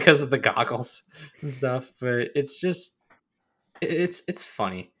 Because of the goggles and stuff. But it's just it's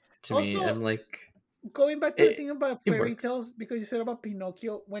funny to me. And like going back to the thing about fairy works. tales, because you said about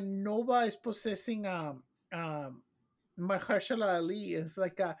Pinocchio, when Nova is possessing Mahershala Ali, it's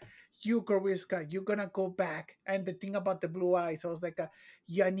like you Goriska, you're gonna go back. And the thing about the blue eyes, I was like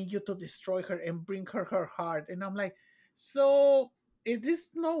yeah, I need you to destroy her and bring her heart. And I'm like, so is this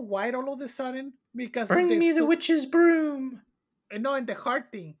Snow White all of a sudden? Because bring me the witch's broom. No, and the heart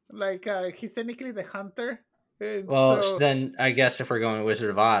thing, like he's technically the hunter. And well, so, then I guess if we're going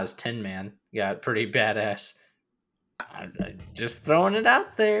Wizard of Oz, Tin Man got pretty badass. I'm just throwing it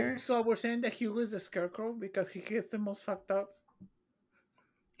out there. So we're saying that Hugo is the Scarecrow because he gets the most fucked up.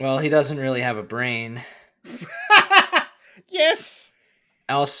 Well, he doesn't really have a brain. Yes.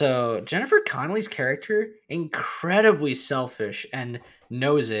 Also, Jennifer Connelly's character, incredibly selfish and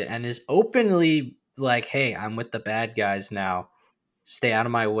knows it and is openly like, hey, I'm with the bad guys now. Stay out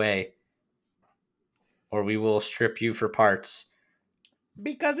of my way or we will strip you for parts.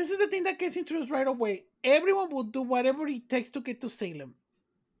 Because this is the thing that gets introduced right away. Everyone will do whatever it takes to get to Salem.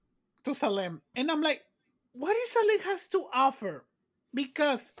 And I'm like, what is Salem has to offer?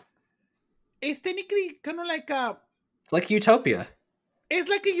 Because it's technically kind of like Utopia. It's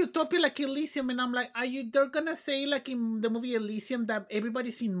like a utopia, like Elysium, and I'm like, they're gonna say like in the movie Elysium that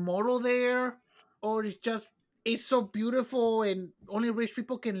everybody's immortal there, or it's so beautiful and only rich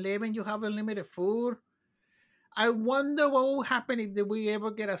people can live and you have unlimited food? I wonder what will happen if we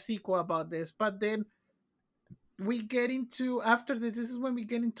ever get a sequel about this. But then we get into after this. This is when we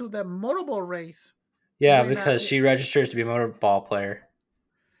get into the motorball race. Yeah, because she registers to be a motorball player.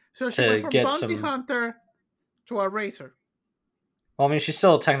 So she went from bounty hunter to a racer. Well, I mean, she's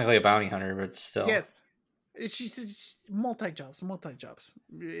still technically a bounty hunter, but still. Yes. She's multi jobs.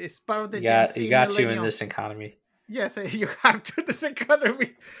 It's part of the you got to in this economy. Yes, you have to in this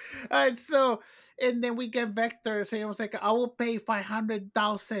economy. And so, and then we get Vector saying, I was like, I will pay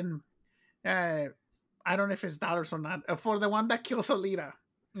 500,000. I don't know if it's dollars or not for the one that kills Alita.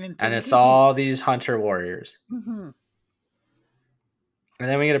 And it's all these hunter warriors. Mm-hmm. And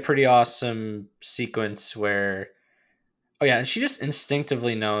then we get a pretty awesome sequence where, oh yeah, and she just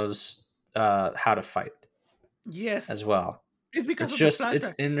instinctively knows how to fight. Yes, as well. It's because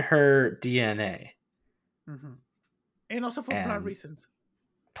it's in her DNA, and also for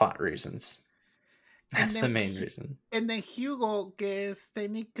plot reasons. That's the main reason. And then Hugo gets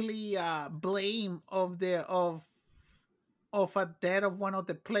technically blame of a death of one of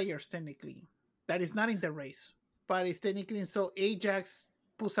the players, technically that is not in the race, but it's technically so Ajax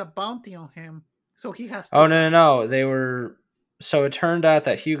puts a bounty on him, so he has. Oh no! They were. So it turned out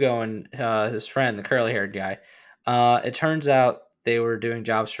that Hugo and his friend, the curly-haired guy, it turns out they were doing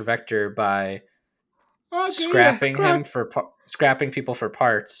jobs for Vector by scrapping people for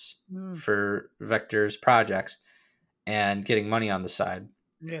parts for Vector's projects and getting money on the side.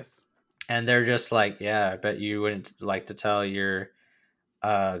 Yes. And they're just like, yeah, I bet you wouldn't like to tell your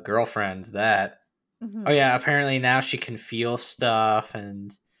girlfriend that. Mm-hmm. Oh yeah, apparently now she can feel stuff,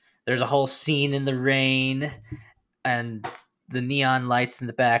 and there's a whole scene in the rain and the neon lights in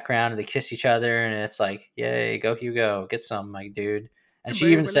the background, and they kiss each other, and it's like, yay, go Hugo, get some, my dude. And she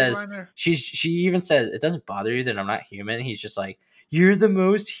even says, she even says, it doesn't bother you that I'm not human. He's just like, you're the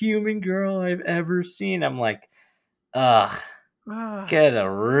most human girl I've ever seen. I'm like, ugh, get a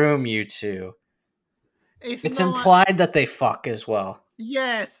room, you two. It's It's not. implied that they fuck as well,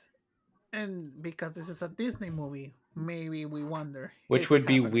 Yes, and because this is a Disney movie, maybe we wonder which if it would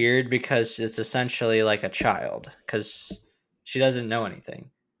be happened. weird because it's essentially like a child because she doesn't know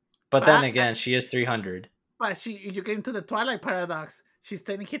anything. But then But again, she is 300. you get into the Twilight paradox. She's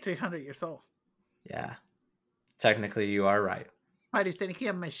technically 300 years old, Yeah, technically you are right. but it's technically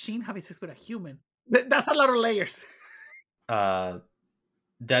a machine having sex with a human. That's a lot of layers. Uh,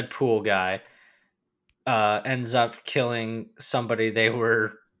 Deadpool guy ends up killing somebody they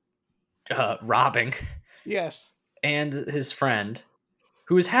were robbing, Yes. and his friend,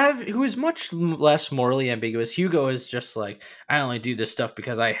 who is much less morally ambiguous. Hugo is just like, I only do this stuff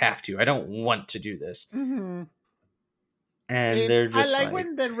because I have to. I don't want to do this, Hmm. and And they're I just like like,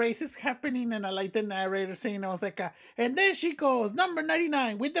 when the race is happening, and I like the narrator saying, "I was like, and then she goes number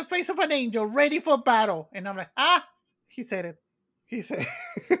 99 with the face of an angel, ready for battle." And I'm like, ah, he said it. He said,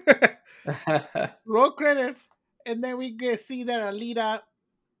 roll credits, and then we get see that Alita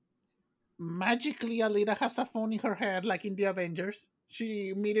magically Alita has a phone in her head, like in the Avengers.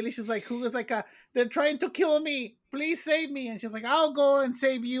 She's like, "Who was like, they're trying to kill me. Please save me." And she's like, "I'll go and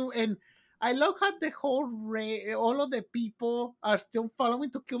save you." And I love how the whole all of the people are still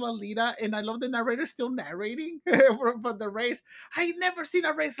following to kill Alita, and I love the narrator still narrating for the race. I never seen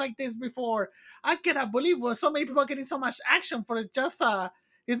a race like this before. I cannot believe so many people are getting so much action for it. Just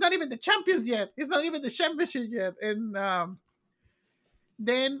it's not even the champions yet. It's not even the championship yet, and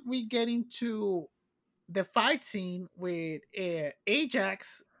then we get into the fight scene with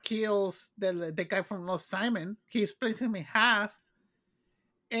Ajax kills the guy from Lost Simon. He splits him in half,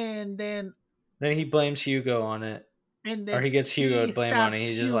 and then he blames Hugo on it, or then he gets Hugo to he blame on it. stabs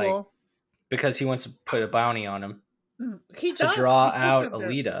He's just like, Hugo. because he wants to put a bounty on him He to does. draw He puts out him there.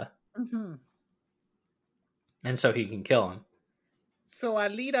 Alita, Hmm. and so he can kill him. So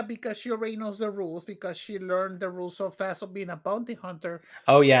Alita, because she already knows the rules, because she learned the rules so fast of being a bounty hunter.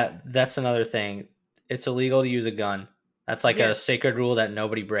 Oh yeah, that's another thing. It's illegal to use a gun. That's like a Yes. sacred rule that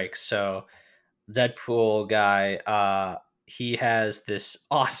nobody breaks. So Deadpool guy, he has this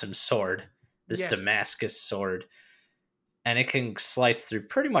awesome sword, this Yes. Damascus sword, and it can slice through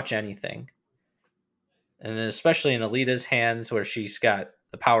pretty much anything. And especially in Alita's hands, where she's got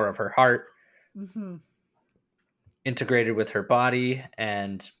the power of her heart Hmm. integrated with her body,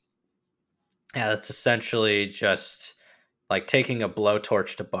 and yeah, that's essentially just like taking a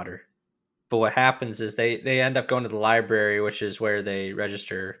blowtorch to butter. But what happens is they end up going to the library, which is where they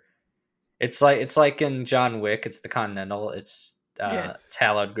register. It's like in John Wick. It's the Continental. It's Yes.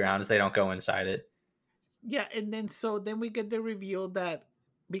 hallowed grounds. They don't go inside it. Yeah, and then we get the reveal that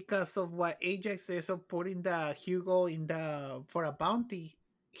because of what Ajax says of putting the Hugo in the for a bounty,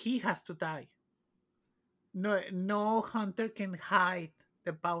 he has to die. No hunter can hide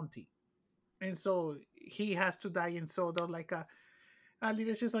the bounty, and so he has to die. And so they're like,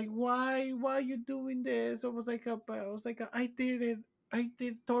 Alita's just like, why are you doing this? I was like, I did it. I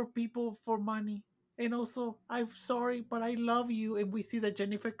did tort people for money, and also I'm sorry, but I love you. And we see that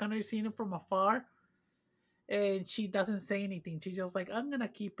Jennifer Connelly seeing it from afar, and she doesn't say anything. She's just like, I'm gonna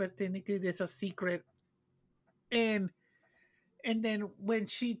keep it. Technically, there's a secret, and then when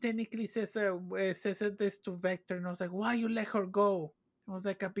she technically says this to Vector, and I was like, why you let her go? I was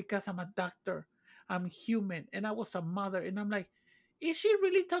like, because I'm a doctor, I'm human, and I was a mother, and I'm like, is she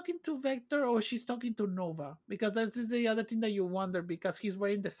really talking to Vector or she's talking to Nova? Because that's is the other thing that you wonder because he's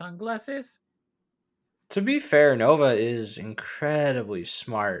wearing the sunglasses. To be fair, Nova is incredibly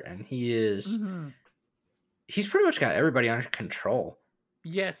smart, and Hmm. he's pretty much got everybody under control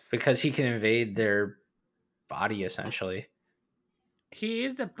Yes, because he can invade their body essentially. he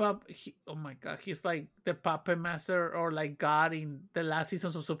is the oh my god, he's like the puppet master or like God in the last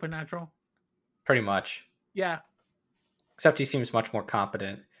seasons of Supernatural. Pretty much. Yeah. Except he seems much more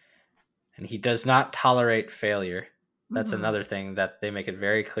competent, and he does not tolerate failure. That's Hmm. another thing that they make it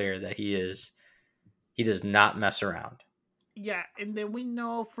very clear that he does not mess around. Yeah, and then we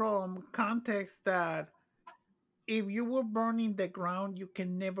know from context that if you were burning the ground, you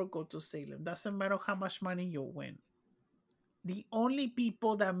can never go to Salem. Doesn't matter how much money you win. The only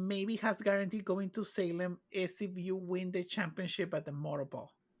people that maybe has guaranteed going to Salem is if you win the championship at the motorball.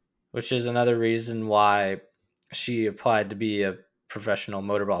 Which is another reason why she applied to be a professional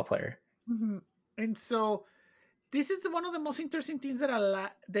motorball player. Hmm. And so this is one of the most interesting things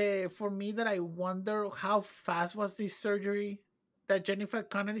that for me that I wonder how fast was this surgery that Jennifer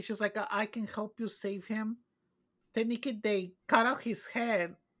Connelly, she's like, I can help you save him. Technically, they cut out his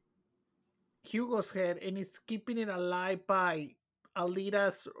head, Hugo's head, and is keeping it alive by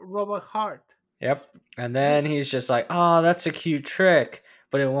Alita's robot heart. Yep. And then he's just like, "Oh, that's a cute trick,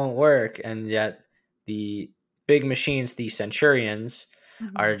 but it won't work." And yet the big machines, the Centurions,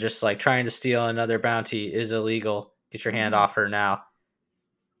 Mm-hmm. are just like trying to steal another bounty is illegal. Get your hand Mm-hmm. off her now.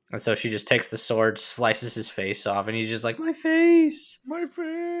 And so she just takes the sword, slices his face off, and he's just like, my face. My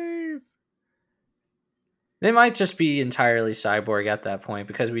face. They might just be entirely cyborg at that point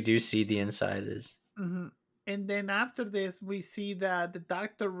because we do see the inside is. Mm-hmm. And then after this, we see that the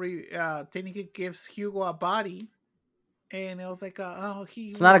doctor technically gives Hugo a body, and it was like, oh, he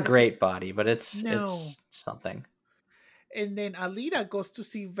It's will not a take it. great body, but it's No. something. And then Alita goes to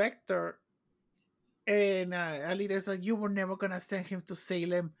see Vector, and Alita's like, you were never gonna send him to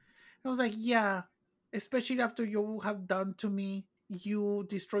Salem. And I was like, yeah, especially after you have done to me. You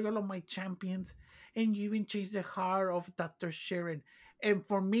destroy all of my champions, and you even changed the heart of Dr. Sharon. And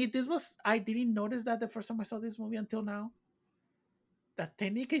for me, this was, I didn't notice that the first time I saw this movie until now. That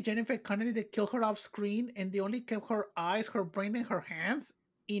technically Jennifer Connelly, they killed her off screen, and they only kept her eyes, her brain, and her hands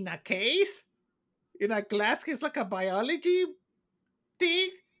in a case, in a glass case, like a biology thing.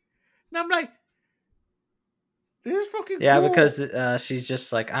 And I'm like, this is fucking Yeah, cool. because she's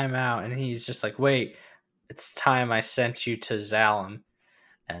just like, I'm out. And he's just like, wait, it's time I sent you to Zalem.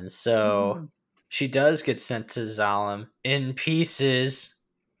 And so Mm-hmm. she does get sent to Zalem in pieces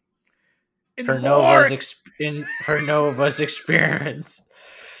In the for Nova's morgue. for Nova's experiments.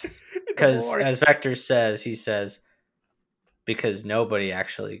 In the Because morgue. as Vector says, he says, because nobody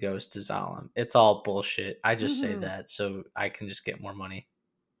actually goes to Zalem. It's all bullshit. I just say Mm-hmm. that so I can just get more money.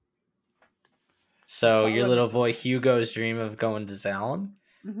 So So your little Salem's. boy Hugo's dream of going to Zalem,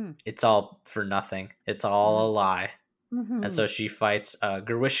 Mm-hmm. it's all for nothing. It's all Mm-hmm. a lie. And Mm-hmm. so she fights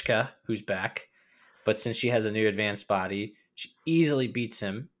Gerwishka, who's back. But since she has a new advanced body, she easily beats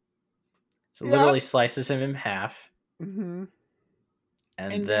him. So literally Yep. slices him in half. Mm-hmm.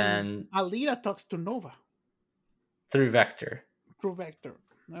 And And then then Alita talks to Nova through Vector. through Vector.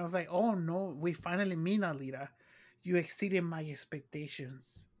 I was like, oh no, we finally meet Alita. You exceeded my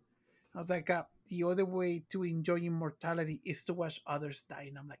expectations. I was like, the other way to enjoy immortality is to watch others die.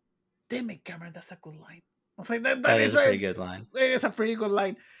 And I'm like, damn it, Cameron, that's a good line. I was like, that That is is a pretty good line. it is a pretty good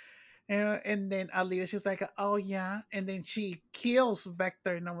line. And then Alita, she's like, oh yeah. And then she kills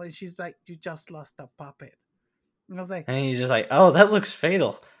Vector, and she's like, you just lost a puppet. And I was like, And he's just like, oh, that looks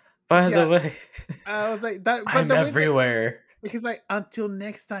fatal. By the yeah. way, I was like, that, but I'm the way that, everywhere. he's like, until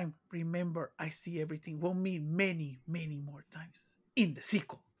next time, remember, I see everything. We'll meet many, many more times in the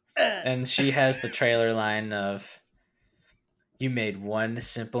sequel. And she has the trailer line of, you made one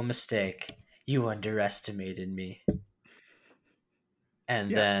simple mistake. You underestimated me.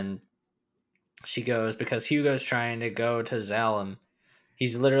 And Yeah. then she goes, because Hugo's trying to go to Zalem.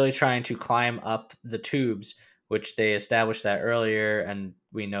 He's literally trying to climb up the tubes, which they established that earlier, and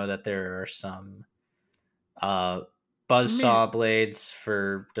we know that there are some uh, Mi- buzzsaw blades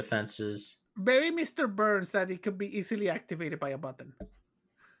for defenses. Very Mr. Burns that it could be easily activated by a button.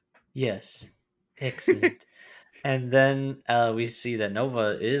 Yes, excellent. And then we see that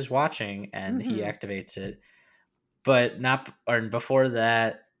Nova is watching, and he Mm-hmm. activates it. But not, or before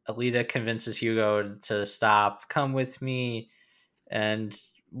that, Alita convinces Hugo to stop. Come with me, and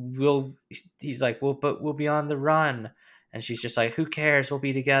we'll. He's like, well, but we'll be on the run, and she's just like, who cares? We'll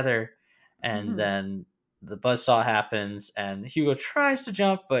be together. And Mm-hmm. then the buzzsaw happens, and Hugo tries to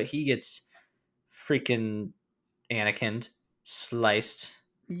jump, but he gets freaking Anakin sliced.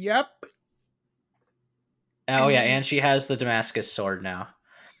 Yep. Oh And yeah, then and she has the Damascus sword now. and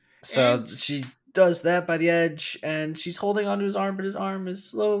So she does that by the edge, and she's holding onto his arm, but his arm is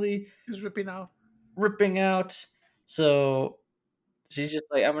slowly she's ripping out. ripping out. So she's just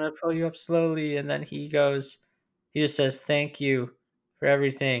like, I'm gonna pull you up slowly, and then he just says, thank you for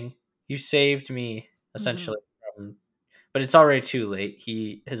everything. You saved me, Mm-hmm. essentially. But it's already too late.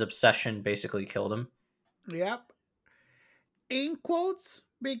 His obsession basically killed him. Yep. In quotes,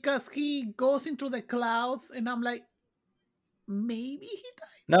 because he goes into the clouds, and I'm like, maybe he died.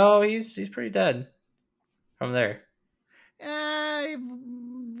 No, he's pretty dead from there.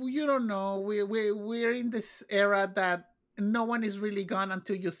 You don't know. We're in this era that no one is really gone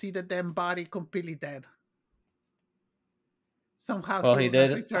until you see the damn body completely dead. Somehow Well, he Hugh has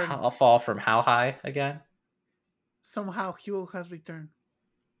did returned. fall from how high again? Somehow Hugh has returned.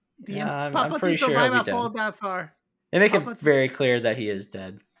 Yeah, I'm Papa pretty didn't sure he'll survive be a fall dead. that far. They make it Papa, very clear that he is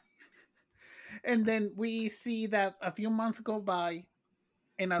dead. and then we see that a few months go by,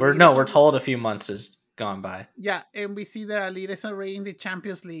 and No, Alita's we're told a few months has gone by. yeah, and we see that Alita's already in the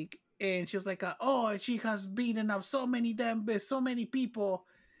Champions League, and she's like, "Oh, she has beaten up so many people,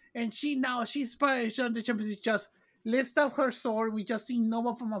 and she's part of the Champions League." Just lifts up her sword. We just see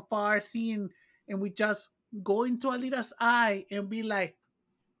Nova from afar, seeing, and we just go into Alita's eye and be like,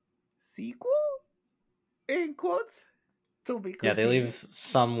 "Sequel." in quotes, to be Yeah, they continued. leave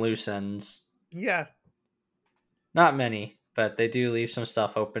some loose ends. Yeah. Not many, but they do leave some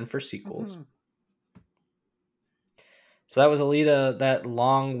stuff open for sequels. Hmm. So that was Alita, that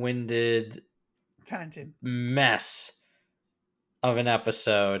long-winded Tangent. mess of an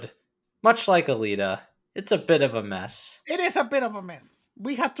episode. Much like Alita, it's a bit of a mess. It is a bit of a mess.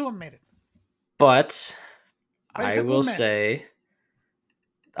 We have to admit it, But but it's I a good will mess. say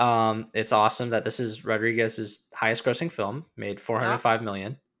it's awesome that this is Rodriguez's highest grossing film, made Yeah. 405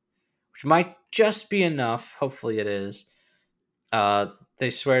 million, which might just be enough. Hopefully it is. They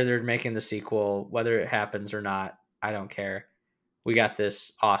swear they're making the sequel. Whether it happens or not, I don't care. We got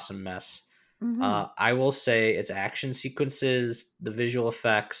this awesome mess. Hmm. I will say its action sequences, the visual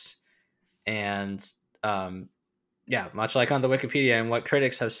effects, and um, yeah, much like on the Wikipedia and what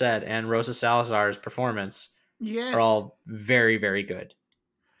critics have said, and Rosa Salazar's performance are Yes, all very, very good.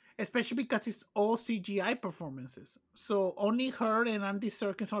 especially because it's all CGI performances. So only her and Andy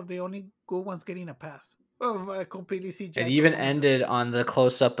Serkis are the only good ones getting a pass of completely It CGI even performances. ended on the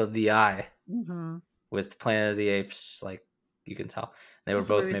close up of the eye Hmm. with Planet of the Apes. Like you can tell, they were It's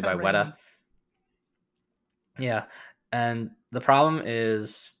both very made Sam by Weta. Raimi. Yeah, and the problem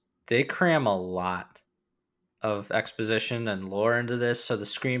is they cram a lot of exposition and lore into this, so the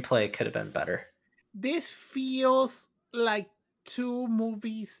screenplay could have been better. This feels like two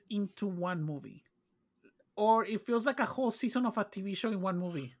movies into one movie, or it feels like a whole season of a TV show in one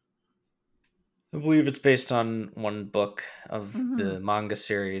movie. I believe it's based on one book of Hmm. the manga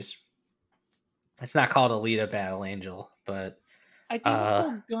series. It's not called Alita Battle Angel, but I think it was uh,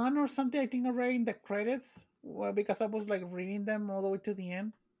 called Gun or something. I think I read in the credits, well, because I was like reading them all the way to the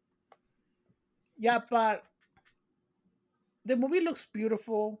end. Yeah, but the movie looks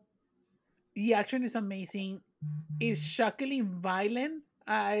beautiful. The action is amazing. It's shockingly violent.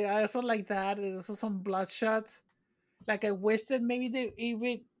 I also like that. There's also some bloodshots. Like I wish that maybe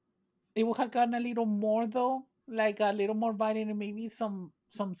it would have gotten a little more though, like a little more violent and maybe some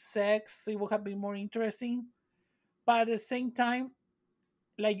sex. It would have been more interesting. But at the same time,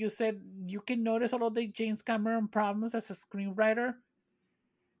 like you said, you can notice all of the James Cameron problems as a screenwriter.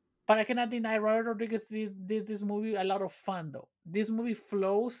 But I cannot deny Robert Rodriguez did this movie a lot of fun though. This movie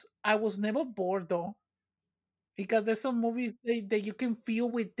flows. I was never bored though, because there's some movies that you can feel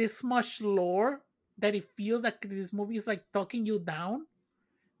with this much lore that it feels like this movie is like talking you down.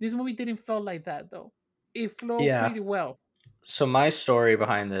 This movie didn't feel like that though. It flowed yeah. pretty well. So my story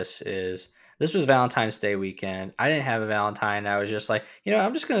behind this was Valentine's Day weekend. I didn't have a Valentine. I was just like,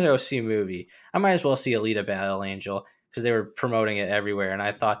 I'm just gonna go see a movie. I might as well see Alita Battle Angel because they were promoting it everywhere, and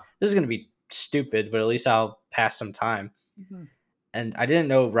I thought this is gonna be stupid, but at least I'll pass some time. Hmm. And I didn't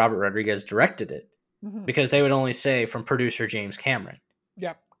know Robert Rodriguez directed it Hmm. because they would only say from producer James Cameron.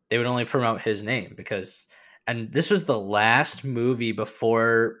 Yeah. They would only promote his name because, and this was the last movie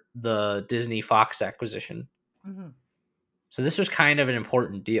before the Disney Fox acquisition. Hmm. So this was kind of an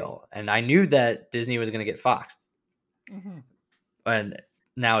important deal. And I knew that Disney was going to get Fox. Hmm. And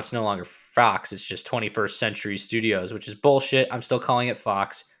now it's no longer Fox, it's just 21st Century Studios, which is bullshit. I'm still calling it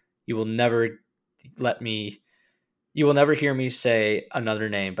Fox. You will never let me you will never hear me say another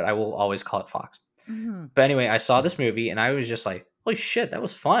name, but I will always call it Fox. Hmm. But anyway, I saw this movie and I was just like, holy shit, that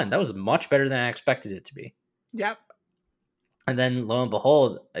was fun. That was much better than I expected it to be. Yep. And then lo and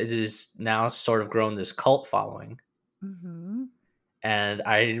behold, it is now sort of grown this cult following. Hmm. And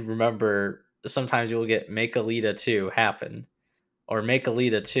I remember sometimes you will get Make Alita 2 happen or Make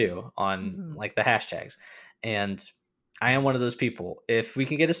Alita 2 on Hmm. like the hashtags. And I am one of those people. If we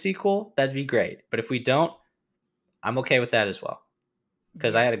can get a sequel, that'd be great. But if we don't, I'm okay with that as well.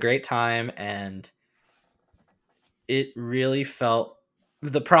 Because I had a Yes. great time and it really felt.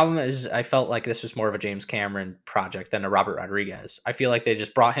 The problem is, I felt like this was more of a James Cameron project than a Robert Rodriguez. I feel like they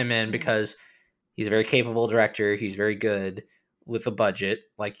just brought him in Hmm. because he's a very capable director. He's very good with a budget,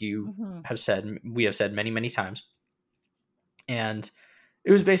 like you Hmm. have said, we have said many, many times. And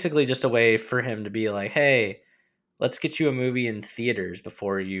it was basically just a way for him to be like, hey, let's get you a movie in theaters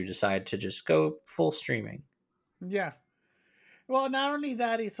before you decide to just go full streaming. Yeah. Well, not only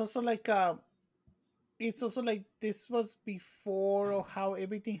that, it's also like this was before of how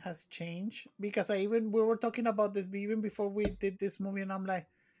everything has changed. Because we were talking about this even before we did this movie, and I'm like,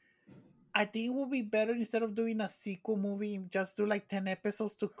 I think it would be better instead of doing a sequel movie, just do like 10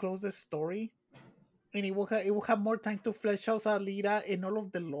 episodes to close the story, and it will have more time to flesh out Alita and all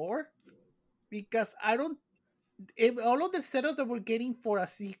of the lore. Because I don't, if all of the setups that we're getting for a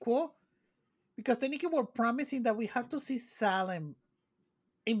sequel, because technically we're promising that we have to see Salem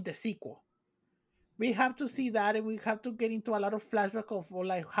in the sequel. We have to see that, and we have to get into a lot of flashback of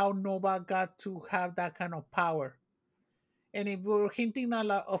like how Nova got to have that kind of power. And if we're hinting a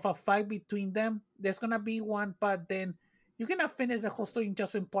lot of a fight between them, there's gonna be one, but then you cannot finish the whole story in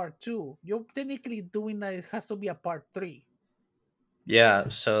just in part two. You're technically doing that. It has to be a part three. Yeah,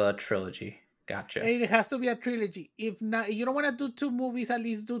 so a trilogy. Gotcha. It has to be a trilogy. If not, you don't want to do two movies. At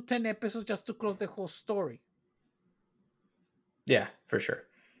least do 10 episodes just to close the whole story. Yeah, for sure.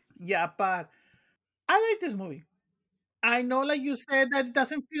 Yeah, but I like this movie. I know, like you said, that it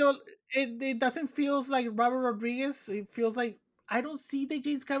doesn't feel it doesn't feels like Robert Rodriguez. It feels like I don't see the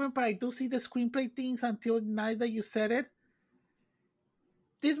James Cameron, but I do see the screenplay things until now that you said it.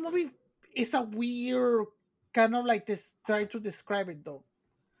 This movie is a weird kind of like this try to describe it though.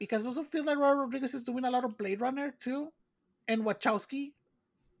 Because I also feel like Robert Rodriguez is doing a lot of Blade Runner too. And Wachowski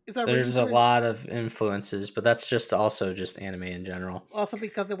is a There's a regisseur lot of influences, but that's just also just anime in general. also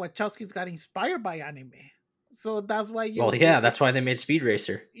because the Wachowskis got inspired by anime. So that's why Well, yeah, that's why they made Speed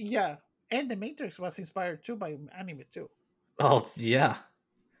Racer. yeah. And the Matrix was inspired too by anime too. Oh, yeah.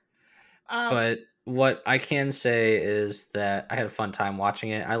 Um, But what I can say is that I had a fun time watching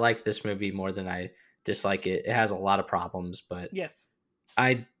it. I like this movie more than I dislike it. It has a lot of problems, but yes.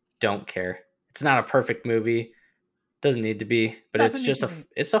 I don't care. It's not a perfect movie. Doesn't need to be, but Doesn't it's need just to be.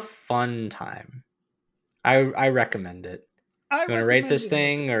 it's a fun time. I recommend it. I You want to rate recommend this this movie.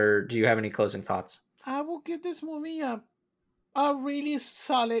 thing, or do you have any closing thoughts? I will give this movie a really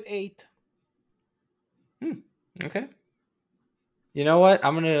solid 8. Okay. You know what?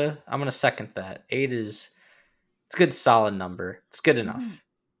 I'm gonna second that. 8 is it's a good solid number. It's good Mhm. enough.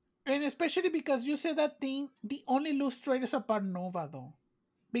 And especially because you said that thing, the only loose thread is about Nova though.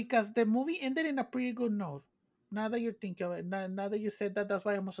 Because the movie ended in a pretty good note. Now that you're thinking of it, now that you said that, that's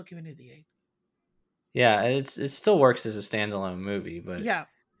why I'm also giving it the 8. Yeah, it still works as a standalone movie, but Yeah.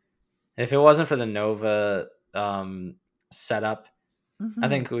 if it wasn't for the Nova setup, I Hmm.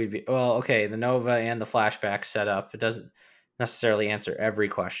 think we'd be well. Okay, the Nova and the flashback setup. It doesn't necessarily answer every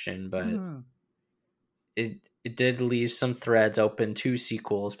question, but Hmm. it did leave some threads open to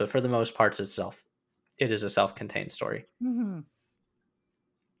sequels. But for the most parts, itself, it is a self-contained story. Hmm.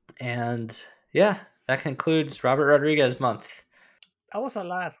 And yeah, that concludes Robert Rodriguez month. That was a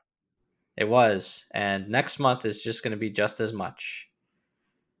lot. It was, and next month is just going to be just as much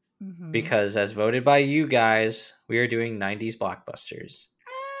Hmm. because, as voted by you guys, we are doing '90s blockbusters.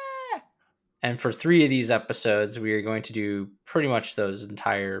 And for 3 of these episodes, we are going to do pretty much those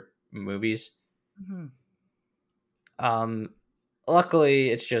entire movies. Hmm. Um,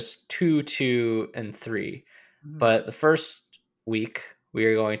 Luckily, it's just 2, 2, and 3. Hmm. But the first week, we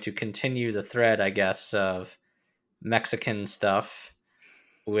are going to continue the thread, I guess, of Mexican stuff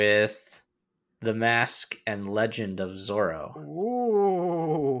with The Mask and Legend of Zorro.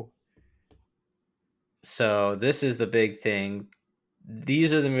 Ooh. So this is the big thing.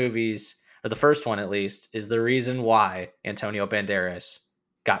 These are the movies, or the first one at least, is the reason why Antonio Banderas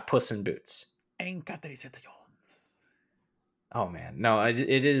got Puss in Boots. And Catherine Zeta-Jones. Oh man, no, it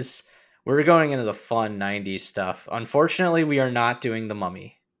is. We're going into the fun '90s stuff. Unfortunately, we are not doing the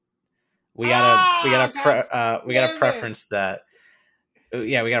Mummy. Ah, God We gotta damn it. preference that.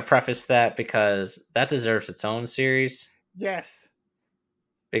 Yeah, we gotta preface that because that deserves its own series. Yes.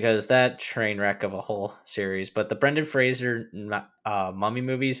 Because that train wreck of a whole series. But the Brendan Fraser Mummy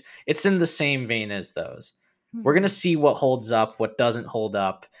movies, it's in the same vein as those. We're gonna Mhm. see what holds up, what doesn't hold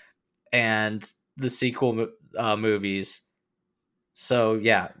up, and the sequel movies. So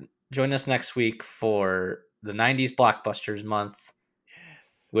yeah, join us next week for the '90s blockbusters month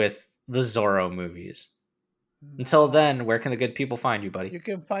Yes. with the Zorro movies. Until No. then, where can the good people find you, buddy? You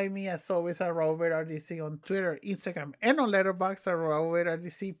can find me as always at Robert RDC on Twitter, Instagram, and on Letterboxd at Robert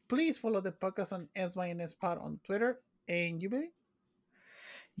RDC. Please follow the podcast on SYNS Pod on Twitter. And you, Billy?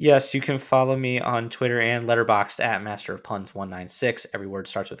 Yes, you can follow me on Twitter and Letterboxd at Master of Puns 196. Every word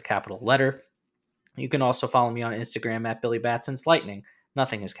starts with a capital letter. You can also follow me on Instagram at Billy Batson's Lightning.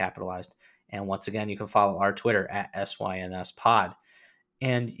 Nothing is capitalized. And once again, you can follow our Twitter at SYNS Pod.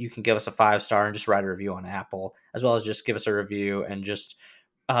 And you can give us a 5-star and just write a review on Apple, as well as just give us a review and just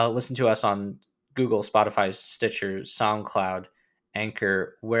listen to us on Google, Spotify, Stitcher, SoundCloud,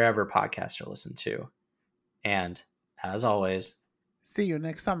 Anchor, wherever podcasts are listened to. And as always, See you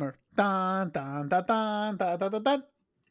next summer. Dun, dun, dun, dun, dun, dun, dun, dun.